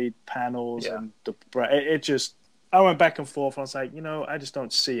inlaid panels and it just. I went back and forth. And I was like, I just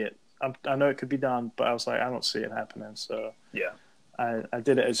don't see it. I know it could be done, but I was like, I don't see it happening. So yeah, I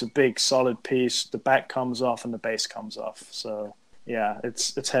did it as a big solid piece. The back comes off and the base comes off. So yeah,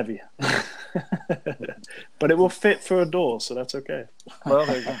 it's heavy, but it will fit through a door, so that's okay. Well,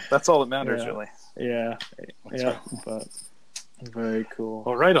 there you go. That's all that matters, really. Yeah, right. But very cool.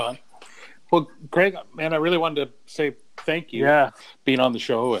 Well, right on. Well, Craig, man, I really wanted to say thank you. Being on the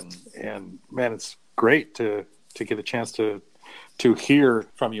show, and man, it's great to get a chance to hear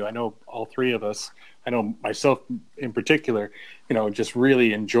from you. I know all 3 of us. I know myself in particular. Just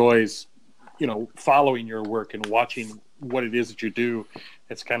really enjoys following your work and watching what it is that you do.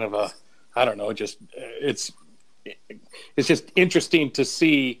 It's kind of it's just interesting to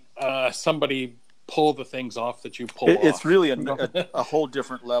see somebody pull the things off that you pull off. It's really a whole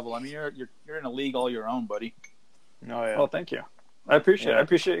different level. I mean, you're in a league all your own, buddy. Oh yeah. Well, thank you. I appreciate it. I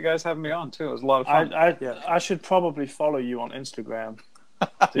appreciate you guys having me on too. It was a lot of fun. I should probably follow you on Instagram.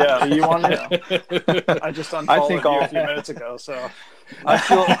 Yeah, are you on there? I just unfollowed you a few minutes ago, so I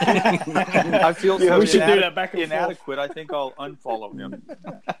feel so we should do that back and inadequate. I think I'll unfollow him.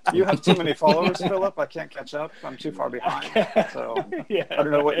 You have too many followers, Philip. I can't catch up. I'm too far behind. So I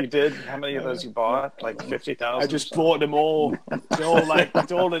don't know what you did. How many of those you bought? Like 50,000. I just bought them all. They're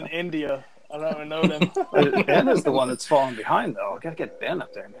all in India. I don't even know them. Ben is the one that's falling behind, though. I gotta get Ben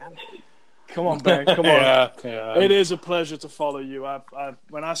up there, man. Come on, Ben. Come on. Yeah. It is a pleasure to follow you.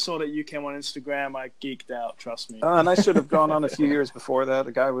 When I saw that you came on Instagram, I geeked out. Trust me. And I should have gone on a few years before that.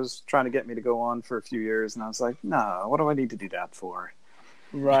 The guy was trying to get me to go on for a few years, and I was like, "No, what do I need to do that for?"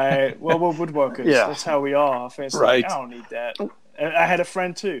 Right. Well, we're woodworkers. Yeah. That's how we are. It's right. Like, I don't need that. I had a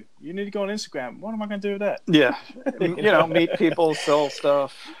friend too. You need to go on Instagram. What am I going to do with that? Yeah. Meet people, sell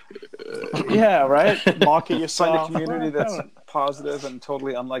stuff. Yeah, right. Market yourself. Find a community that's positive and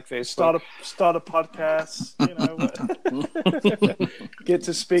totally unlike Facebook. Start a podcast. Get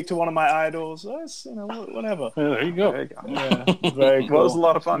to speak to one of my idols. Whatever. Yeah, there you go. Yeah, very cool. Well, it was a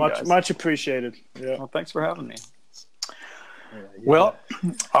lot of fun, guys. Much appreciated. Yeah. Well, thanks for having me. Well,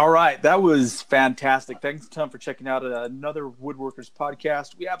 all right. That was fantastic. Thanks a ton for checking out another Woodworkers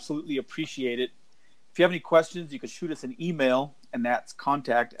podcast. We absolutely appreciate it. If you have any questions, you could shoot us an email, and that's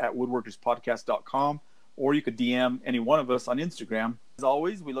contact@woodworkerspodcast.com, or you could DM any one of us on Instagram. As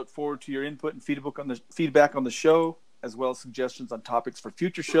always, we look forward to your input and feedback on the show, as well as suggestions on topics for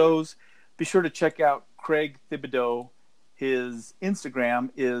future shows. Be sure to check out Craig Thibodeau. His Instagram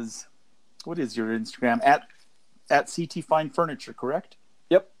is, what is your Instagram? At CT Fine Furniture, correct?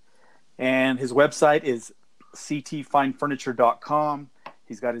 Yep. And his website is ctfinefurniture.com.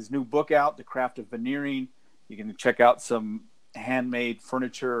 He's got his new book out, The Craft of Veneering. You can check out some handmade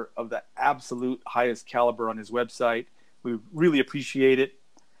furniture of the absolute highest caliber on his website. We really appreciate it.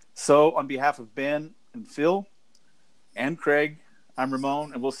 So on behalf of Ben and Phil and Craig, I'm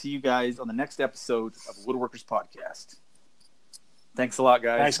Ramon, and we'll see you guys on the next episode of Woodworkers Podcast. Thanks a lot,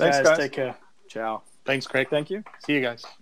 guys. Thanks, guys. Take care. Ciao. Thanks, Craig. Thank you. See you guys.